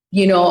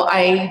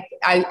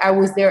 I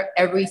was there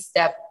every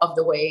step of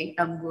the way.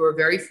 And we were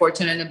very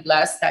fortunate and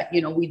blessed that,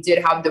 we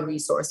did have the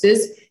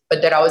resources,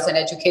 but that I was an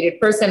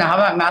educated person. I have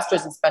my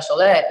master's in special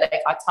ed.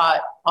 Like I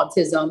taught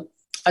autism,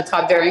 I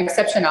taught varying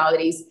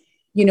exceptionalities.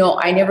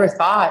 I never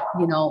thought,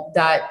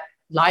 that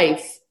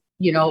life,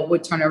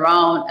 would turn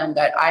around and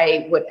that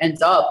I would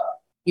end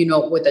up,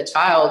 with a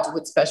child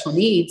with special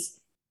needs.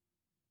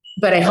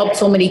 But I helped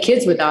so many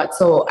kids with that.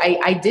 So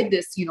I did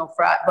this,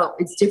 but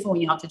it's different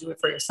when you have to do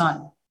it for your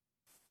son.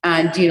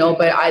 And,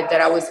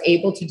 I was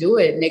able to do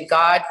it, and that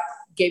God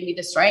gave me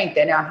the strength,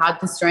 and I had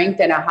the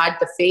strength and I had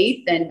the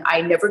faith, and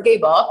I never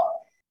gave up.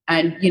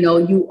 And,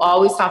 you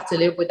always have to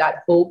live with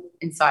that hope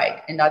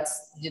inside. And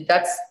that's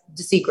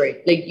the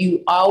secret. Like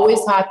you always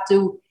have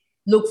to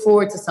look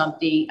forward to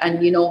something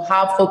and,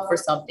 have hope for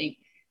something.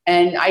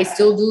 And I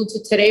still do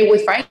to today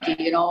with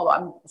Frankie.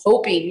 I'm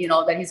hoping,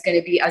 that he's going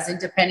to be as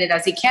independent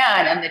as he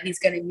can, and that he's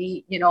going to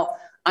meet,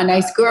 a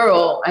nice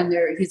girl, and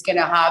he's going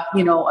to have,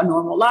 a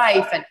normal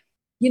life. And,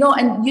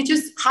 and you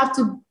just have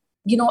to,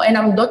 and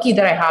I'm lucky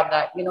that I have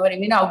that, you know what I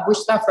mean? I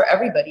wish that for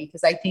everybody,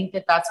 because I think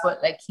that that's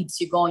what like keeps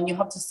you going. You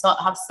have to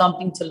have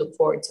something to look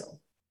forward to.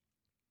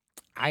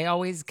 I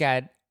always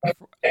get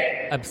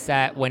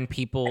upset when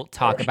people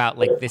talk about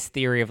like this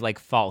theory of like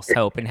false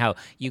hope and how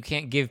you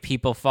can't give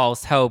people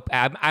false hope.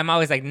 I'm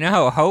always like,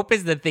 no, hope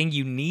is the thing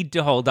you need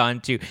to hold on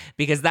to,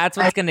 because that's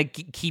what's going to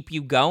keep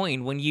you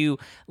going. When you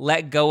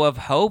let go of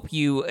hope,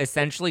 you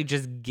essentially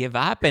just give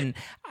up. And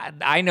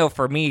I know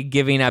for me,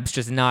 giving up's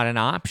just not an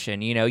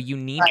option. You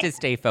need to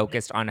stay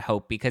focused on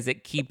hope, because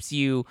it gives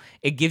you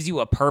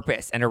a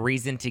purpose and a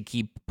reason to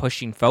keep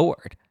pushing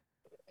forward.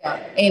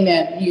 Yeah.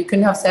 Amen. You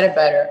couldn't have said it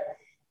better.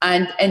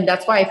 And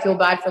that's why I feel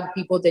bad for the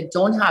people that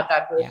don't have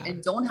that hope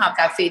and don't have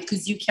that faith,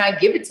 because you can't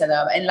give it to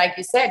them. And like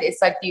you said,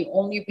 it's like the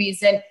only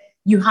reason.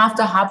 You have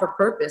to have a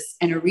purpose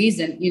and a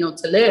reason,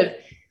 to live.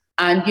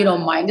 And,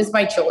 mine is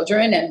my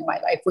children and my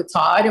life with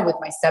Todd and with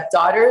my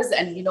stepdaughters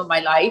and, my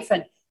life.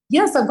 And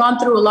yes, I've gone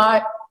through a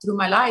lot through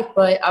my life,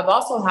 but I've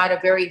also had a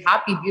very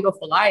happy,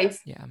 beautiful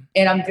life. Yeah.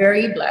 And I'm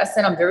very blessed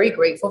and I'm very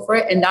grateful for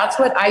it. And that's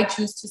what I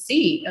choose to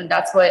see. And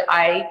that's how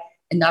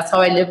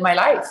I live my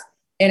life.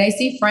 And I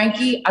see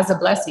Frankie as a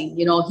blessing.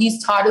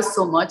 He's taught us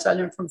so much. I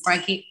learn from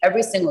Frankie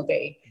every single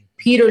day.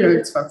 Peter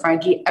learns from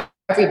Frankie,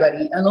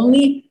 everybody. And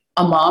only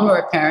a mom or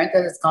a parent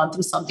that has gone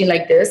through something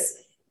like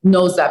this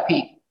knows that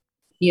pain.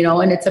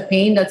 and it's a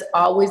pain that's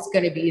always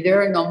going to be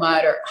there no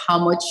matter how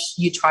much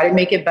you try to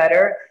make it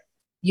better,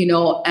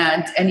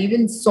 and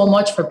even so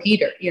much for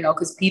Peter,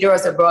 because Peter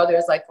as a brother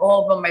is like,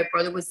 oh, but my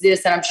brother was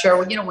this. And I'm sure,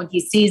 when he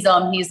sees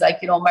him, he's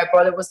like, my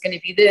brother was going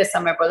to be this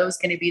and my brother was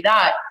going to be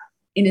that.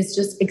 And it's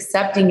just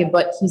accepting it,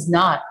 but he's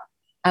not.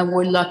 And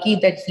we're lucky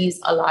that he's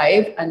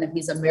alive and that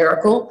he's a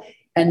miracle.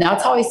 And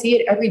that's how I see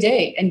it every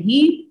day. And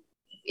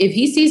if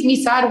he sees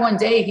me sad one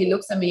day, he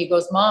looks at me, he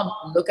goes, Mom,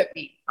 look at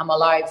me, I'm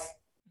alive.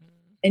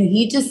 And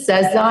he just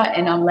says that.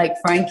 And I'm like,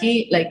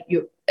 Frankie,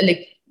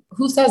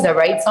 who says that,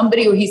 right?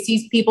 Somebody who he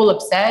sees people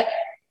upset.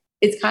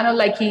 It's kind of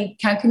like he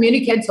can't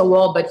communicate so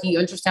well, but he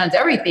understands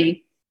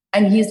everything.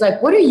 And he's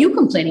like, what are you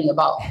complaining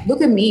about?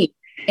 Look at me.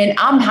 And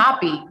I'm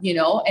happy,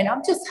 and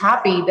I'm just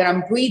happy that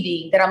I'm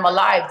breathing, that I'm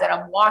alive, that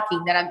I'm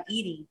walking, that I'm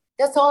eating.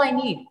 That's all I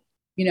need,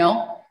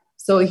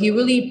 So he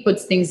really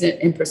puts things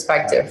in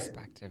perspective.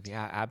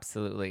 Yeah,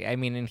 absolutely. I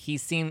mean, and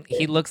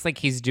he looks like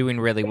he's doing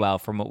really well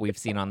from what we've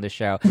seen on the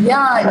show.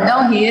 Yeah,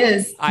 no, he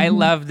is. I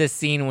love the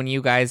scene when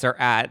you guys are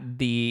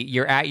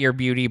you're at your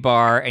beauty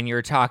bar and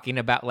you're talking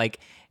about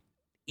like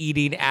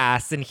eating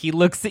ass, and he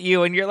looks at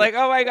you and you're like,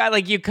 oh my God,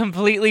 like you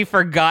completely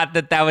forgot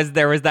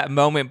there was that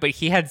moment, but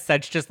he had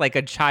such just like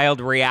a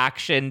child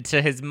reaction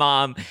to his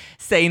mom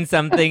saying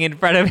something in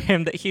front of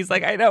him that he's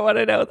like, I don't want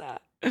to know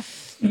that.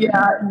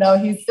 Yeah, no,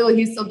 he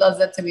still does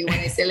that to me when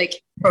I say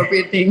like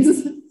appropriate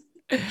things.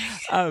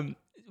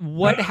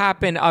 What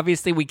happened?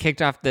 Obviously, we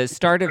kicked off the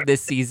start of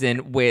this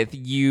season with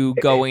you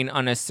going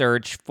on a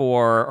search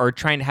for, or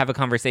trying to have a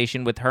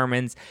conversation with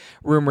Herman's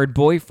rumored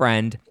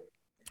boyfriend.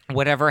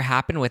 Whatever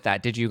happened with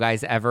that? Did you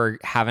guys ever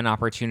have an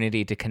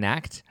opportunity to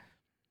connect?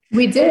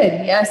 We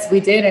did. Yes, we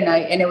did.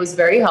 And it was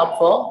very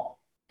helpful.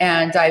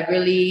 And I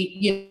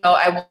really,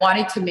 I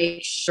wanted to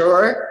make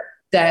sure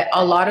that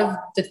a lot of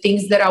the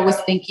things that I was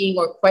thinking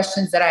or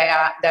questions that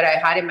I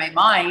had in my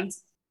mind,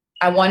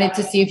 I wanted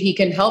to see if he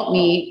can help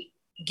me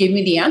give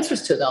me the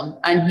answers to them.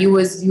 And he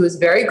was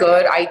very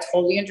good. I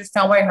totally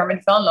understand why Herman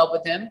fell in love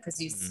with him, because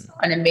he's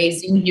an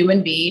amazing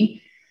human being.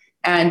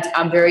 And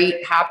I'm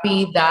very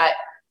happy that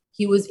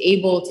he was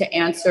able to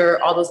answer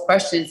all those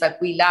questions. Like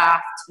we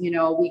laughed,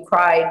 we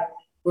cried,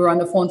 we were on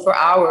the phone for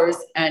hours,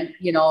 and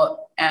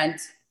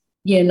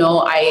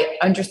I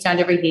understand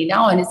everything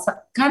now. And it's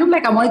kind of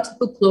like I wanted to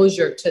put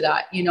closure to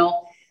that,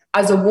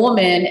 as a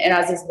woman and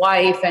as his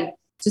wife. And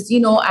just,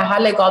 I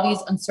had like all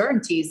these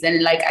uncertainties,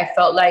 and like I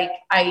felt like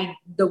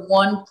the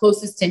one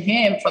closest to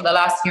him for the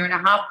last year and a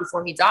half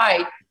before he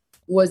died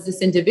was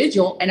this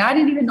individual, and I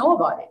didn't even know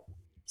about it.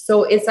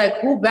 So it's like,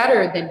 who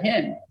better than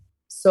him?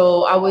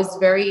 So I was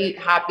very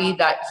happy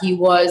that he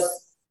was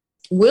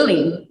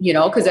willing,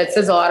 because that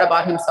says a lot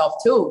about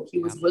himself too. He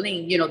was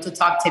willing, to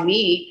talk to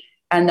me.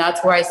 And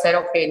that's where I said,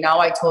 okay, now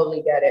I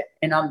totally get it.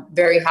 And I'm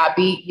very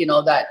happy,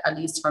 that at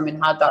least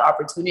Herman had that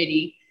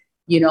opportunity,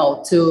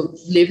 to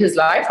live his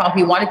life how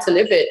he wanted to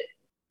live it.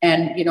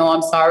 And,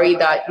 I'm sorry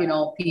that,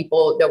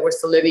 people that were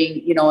still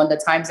living, in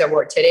the times that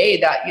we're today,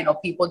 that,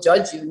 people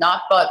judge you,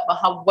 but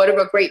what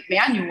a great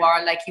man you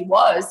are, like he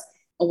was,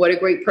 and what a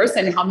great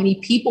person, and how many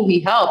people he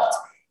helped,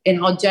 and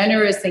how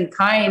generous and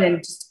kind and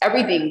just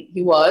everything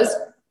he was.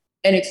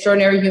 An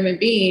extraordinary human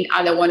being.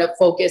 And I want to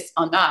focus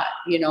on that,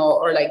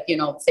 or like,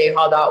 say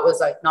how that was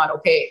like not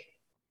okay.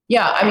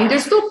 Yeah. I mean,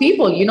 there's still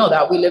people,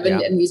 that we live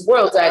in these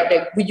worlds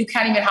that you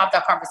can't even have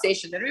that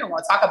conversation. They don't even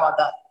want to talk about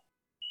that.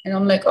 And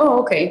I'm like, oh,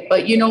 okay.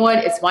 But you know what?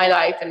 It's my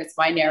life and it's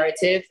my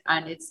narrative.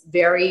 And it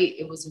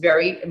was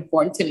very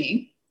important to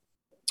me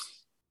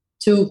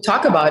to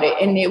talk about it.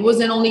 And it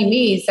wasn't only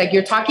me. It's like,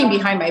 you're talking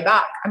behind my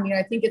back. I mean,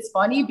 I think it's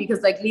funny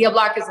because like Leah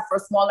Black is the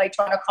first one, like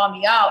trying to call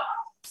me out,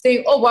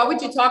 saying, oh, why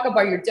would you talk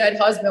about your dead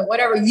husband?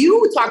 Whatever.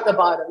 You talked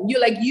about him. You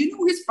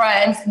knew his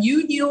friends.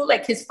 You knew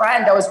like his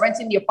friend that was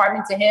renting the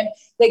apartment to him.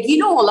 Like,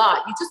 a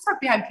lot. You just talk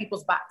behind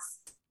people's backs.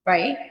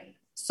 Right.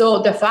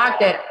 So the fact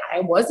that I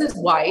was his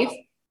wife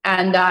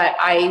and that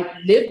I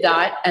lived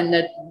that, and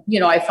that,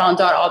 I found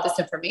out all this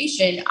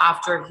information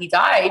after he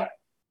died,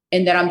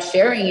 and that I'm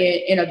sharing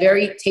it in a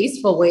very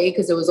tasteful way,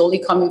 because it was only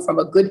coming from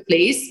a good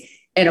place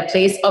and a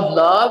place of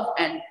love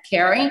and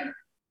caring.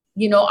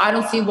 I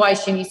don't see why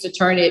she needs to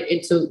turn it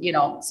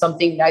into,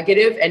 something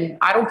negative. And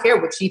I don't care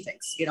what she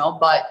thinks,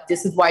 but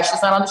this is why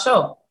she's not on the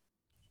show.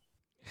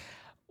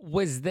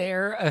 Was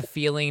there a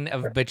feeling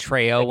of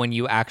betrayal when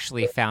you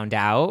actually found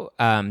out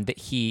that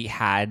he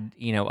had,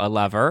 a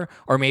lover,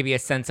 or maybe a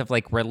sense of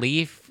like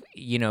relief,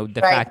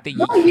 fact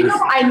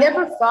that I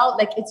never felt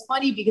like, it's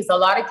funny because a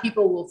lot of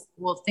people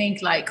will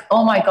think like,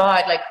 oh my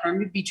God, like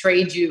Herman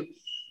betrayed you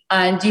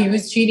and he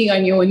was cheating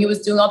on you and he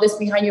was doing all this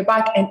behind your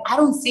back. And I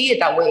don't see it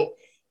that way.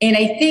 And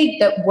I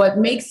think that what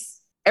makes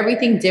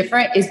everything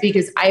different is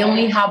because I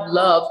only have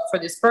love for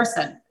this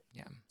person.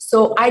 Yeah.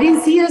 So I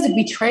didn't see it as a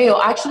betrayal.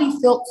 I actually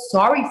felt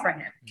sorry for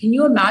him. Can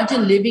you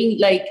imagine living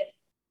like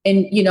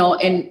in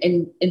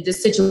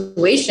this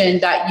situation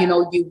that,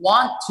 you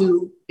want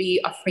to be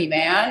a free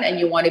man and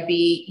you want to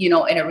be,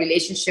 in a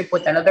relationship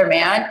with another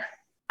man,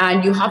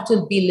 and you have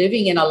to be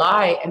living in a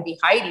lie and be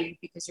hiding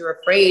because you're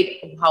afraid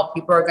of how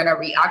people are going to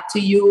react to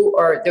you,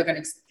 or they're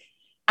going to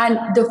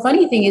And the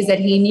funny thing is that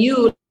he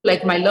knew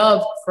like my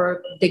love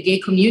for the gay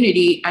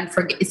community, and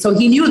so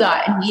he knew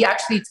that, and he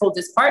actually told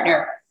his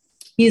partner,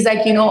 he's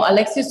like,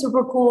 Alexia's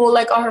super cool,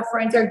 like all her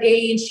friends are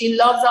gay and she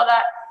loves all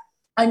that.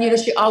 And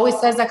she always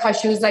says like how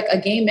she was like a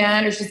gay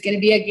man, or she's going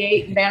to be a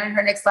gay man in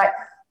her next life,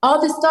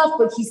 all this stuff,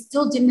 but he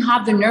still didn't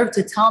have the nerve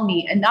to tell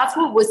me. And that's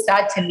what was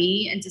sad to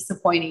me and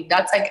disappointing.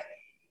 That's like,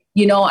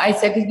 I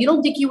said, you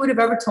don't think he would have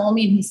ever told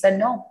me? And he said,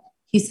 no.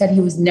 He said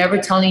he was never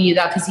telling you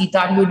that because he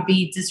thought he would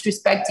be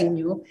disrespecting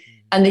you,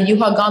 and that you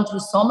have gone through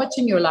so much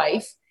in your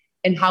life,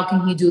 and how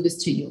can he do this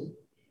to you?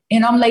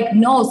 And I'm like,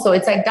 no. So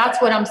it's like,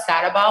 that's what I'm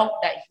sad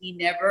about, that he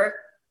never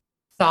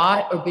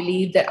thought or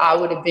believed that I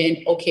would have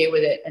been okay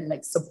with it and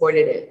like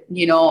supported it.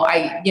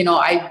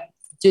 I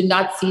did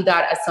not see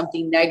that as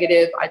something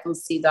negative. I don't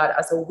see that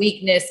as a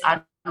weakness.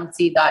 I don't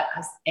see that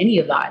as any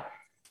of that.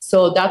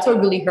 So that's what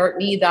really hurt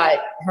me, that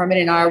Herman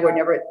and I were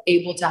never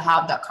able to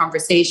have that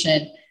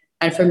conversation.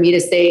 And for me to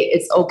say,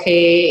 it's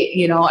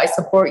okay, I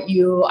support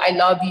you, I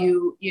love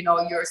you,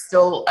 you're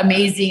still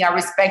amazing, I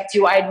respect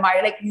you, I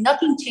admire, like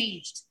nothing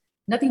changed.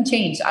 Nothing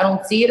changed. I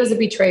don't see it as a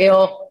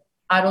betrayal.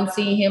 I don't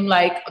see him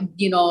like,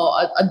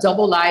 a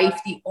double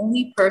life. The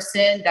only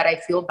person that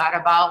I feel bad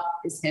about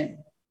is him,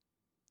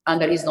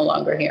 and that he's no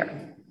longer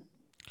here.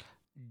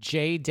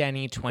 Jay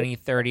Denny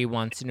 2030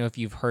 wants to know if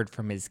you've heard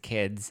from his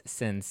kids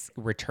since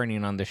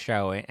returning on the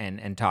show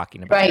and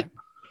talking about it.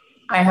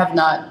 I have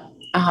not.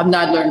 I have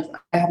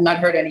not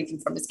heard anything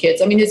from his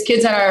kids. I mean, his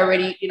kids and I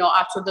already,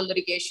 after the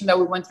litigation that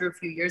we went through a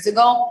few years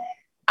ago,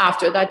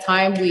 after that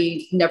time,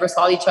 we never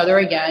saw each other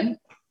again.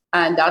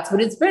 And that's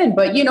what it's been.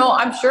 But,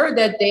 I'm sure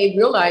that they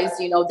realize,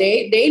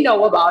 they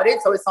know about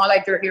it. So it's not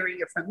like they're hearing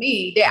it from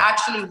me. They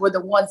actually were the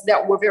ones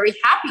that were very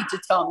happy to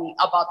tell me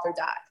about their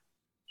dad.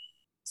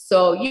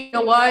 So you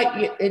know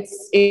what?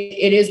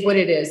 It is what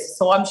it is.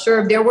 So I'm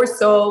sure they were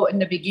so in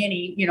the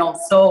beginning,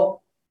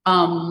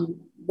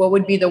 what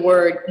would be the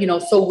word,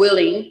 so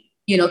willing,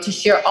 to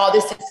share all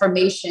this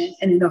information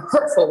and in a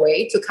hurtful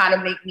way to kind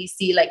of make me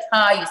see like,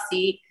 you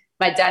see,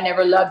 my dad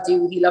never loved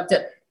you. He loved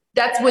it.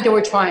 That's what they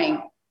were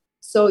trying.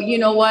 So you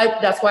know what?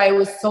 That's why it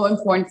was so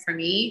important for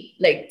me,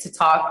 like to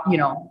talk,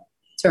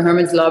 to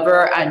Herman's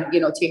lover and,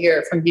 to hear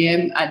it from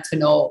him and to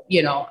know,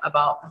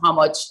 about how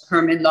much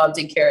Herman loved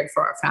and cared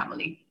for our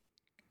family.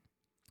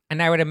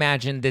 And I would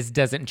imagine this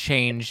doesn't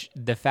change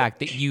the fact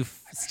that you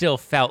still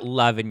felt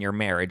love in your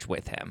marriage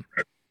with him.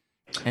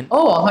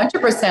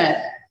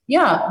 100%.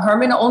 Yeah.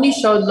 Herman only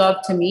showed love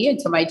to me and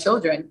to my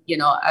children,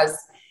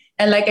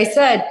 and like I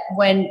said,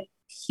 when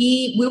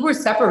we were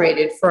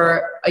separated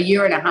for a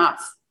year and a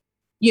half,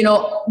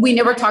 we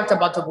never talked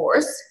about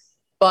divorce,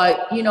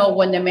 but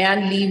when the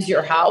man leaves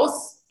your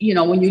house,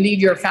 when you leave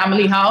your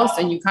family house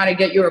and you kind of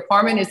get your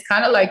apartment, it's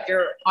kind of like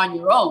you're on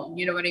your own.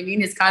 You know what I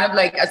mean? It's kind of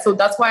like, so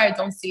that's why I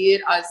don't see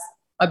it as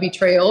a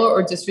betrayal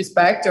or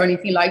disrespect or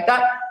anything like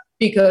that,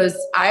 because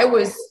I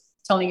was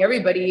telling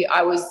everybody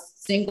I was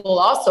single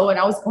also, and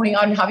I was going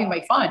out and having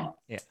my fun.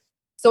 Yeah.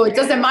 So it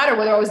doesn't matter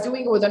whether I was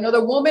doing it with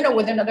another woman or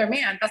with another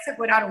man. That's like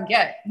what I don't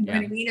get. You know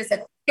what I mean? It's like,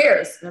 who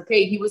cares?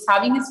 Okay, he was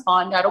having his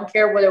fun. I don't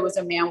care whether it was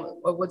a man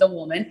or with a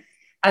woman.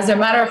 As a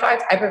matter of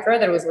fact, I prefer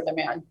that it was with a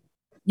man.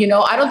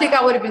 I don't think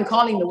I would have been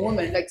calling the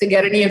woman like to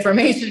get any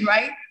information,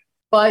 right?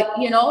 But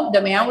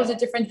the man was a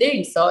different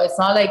thing. So it's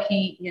not like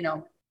he,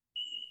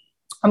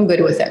 I'm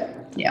good with it.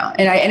 Yeah.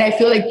 And I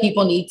feel like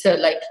people need to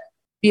like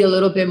be a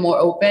little bit more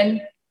open,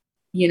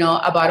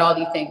 about all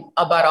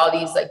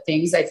these like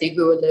things. I think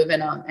we would live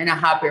in a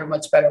happier,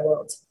 much better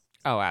world.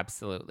 Oh,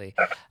 absolutely.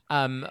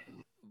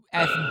 FDD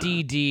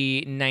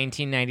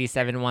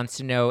 1997 wants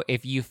to know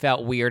if you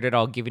felt weird at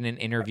all giving an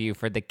interview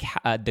for the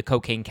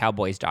Cocaine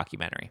Cowboys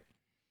documentary.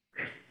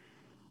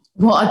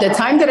 Well, at the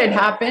time that it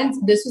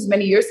happened, this was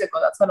many years ago.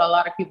 That's what a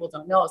lot of people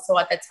don't know. So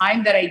at the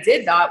time that I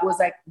did that was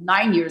like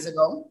 9 years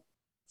ago.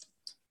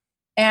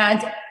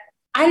 And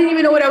I didn't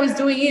even know what I was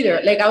doing either.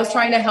 Like I was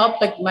trying to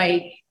help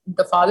like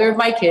the father of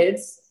my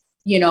kids,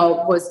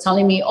 was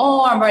telling me,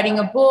 oh, I'm writing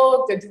a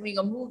book. They're doing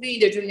a movie.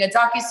 They're doing a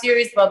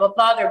docuseries, blah, blah,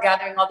 blah. They're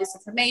gathering all this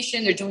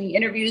information. They're doing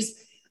interviews.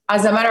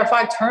 As a matter of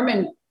fact,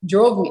 Herman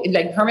drove me,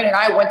 like Herman and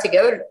I went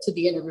together to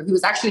the interview. He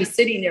was actually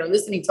sitting there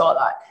listening to all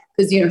that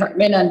because,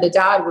 Herman and the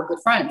dad were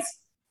good friends.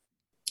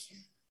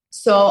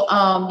 So,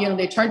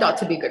 they turned out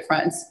to be good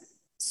friends.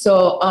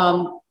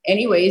 So,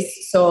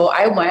 anyways, so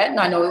I went,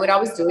 not knowing what I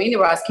was doing. They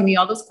were asking me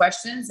all those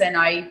questions, and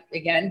I,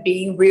 again,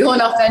 being real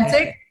and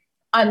authentic.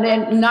 And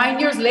then 9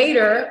 years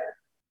later,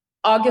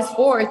 August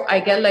 4th, I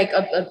get like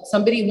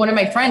somebody, one of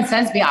my friends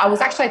sends me, I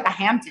was actually at the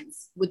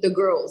Hamptons with the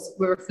girls.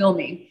 We were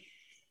filming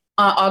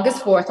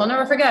August 4th. I'll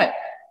never forget.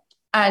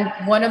 And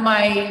one of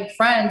my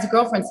friends'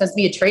 girlfriend sends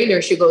me a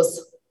trailer. She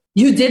goes,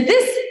 you did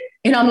this?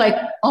 And I'm like,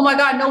 oh my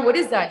God, no, what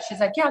is that? She's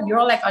like, yeah, you're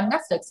all like on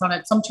Netflix on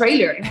it, some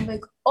trailer. And I'm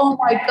like, oh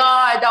my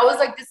God, that was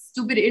like this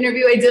stupid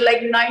interview I did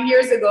like 9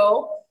 years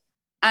ago.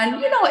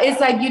 And,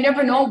 it's like, you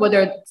never know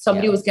whether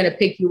somebody was going to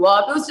pick you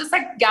up. It was just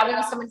like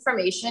gathering some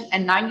information.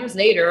 And 9 years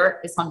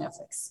later, it's on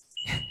Netflix.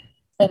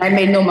 And I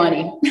made no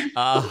money.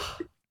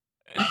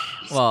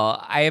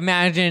 Well, I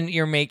imagine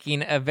you're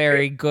making a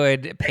very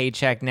good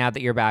paycheck now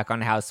that you're back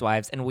on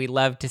Housewives, and we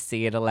love to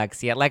see it,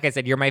 Alexia. Like I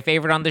said, you're my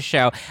favorite on the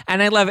show,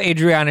 and I love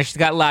Adriana. She's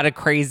got a lot of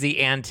crazy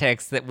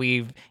antics that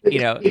we've,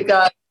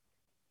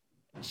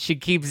 she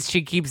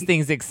keeps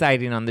things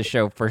exciting on the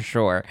show for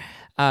sure.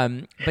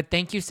 But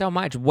thank you so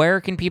much. Where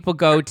can people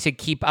go to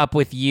keep up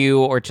with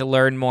you or to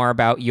learn more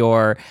about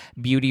your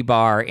beauty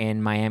bar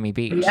in Miami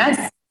Beach?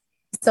 Yes.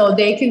 So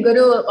they can go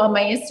to on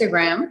my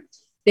Instagram.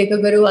 They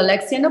could go to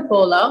Alexia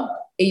Napola.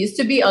 It used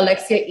to be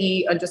Alexia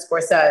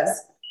E_says.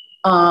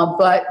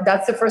 But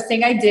that's the first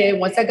thing I did.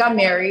 Once I got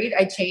married,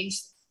 I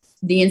changed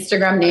the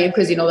Instagram name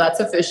because, that's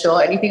official.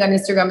 Anything on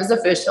Instagram is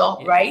official,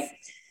 yes. Right?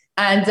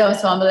 And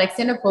so I'm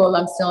Alexia Napola.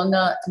 I'm still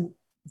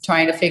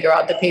trying to figure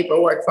out the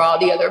paperwork for all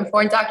the other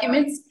important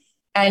documents.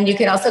 And you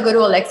can also go to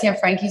Alexia and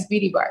Frankie's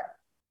Beauty Bar.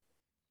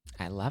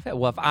 I love it.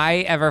 Well, if I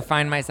ever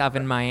find myself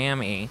in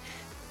Miami,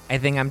 I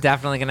think I'm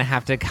definitely going to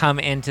have to come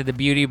into the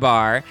beauty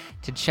bar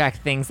to check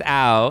things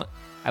out.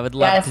 I would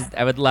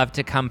love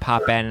to come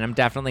pop in, and I'm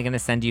definitely going to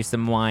send you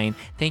some wine.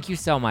 Thank you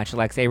so much,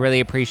 Alexia. I really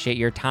appreciate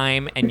your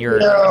time and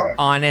your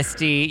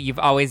honesty. You've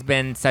always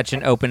been such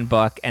an open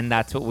book, and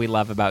that's what we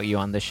love about you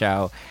on the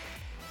show.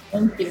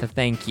 Thank you. So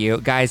thank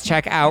you. Guys,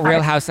 check out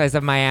Real Housewives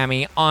of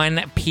Miami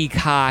on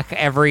Peacock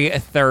every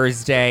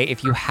Thursday.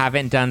 If you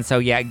haven't done so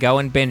yet, go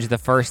and binge the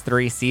first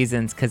 3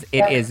 seasons because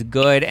it is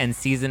good. And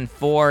season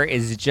 4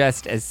 is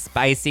just as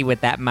spicy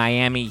with that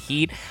Miami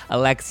heat.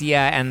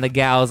 Alexia and the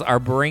gals are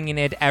bringing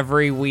it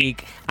every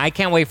week. I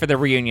can't wait for the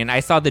reunion.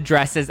 I saw the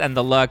dresses and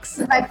the looks.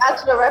 It's my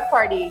bachelorette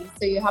party,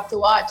 so you have to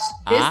watch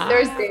this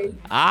Thursday.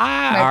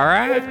 All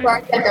right.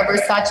 Party at the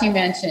Versace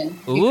Mansion.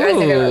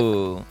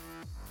 Ooh.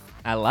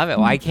 I love it.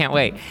 Well, I can't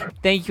wait.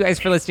 Thank you guys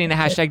for listening to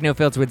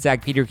 #NoFilter with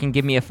Zach Peter. You can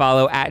give me a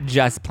follow at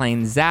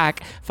JustPlainZach.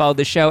 Follow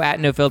the show at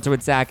No Filter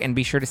with Zach, and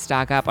be sure to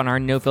stock up on our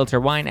No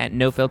Filter wine at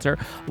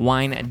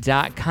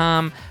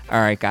nofilterwine.com. All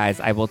right, guys,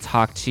 I will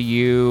talk to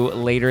you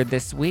later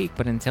this week.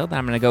 But until then,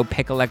 I'm going to go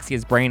pick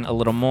Alexia's brain a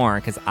little more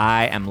because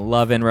I am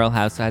loving Real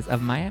Housewives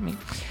of Miami.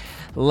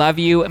 Love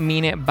you.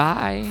 Mean it.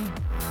 Bye.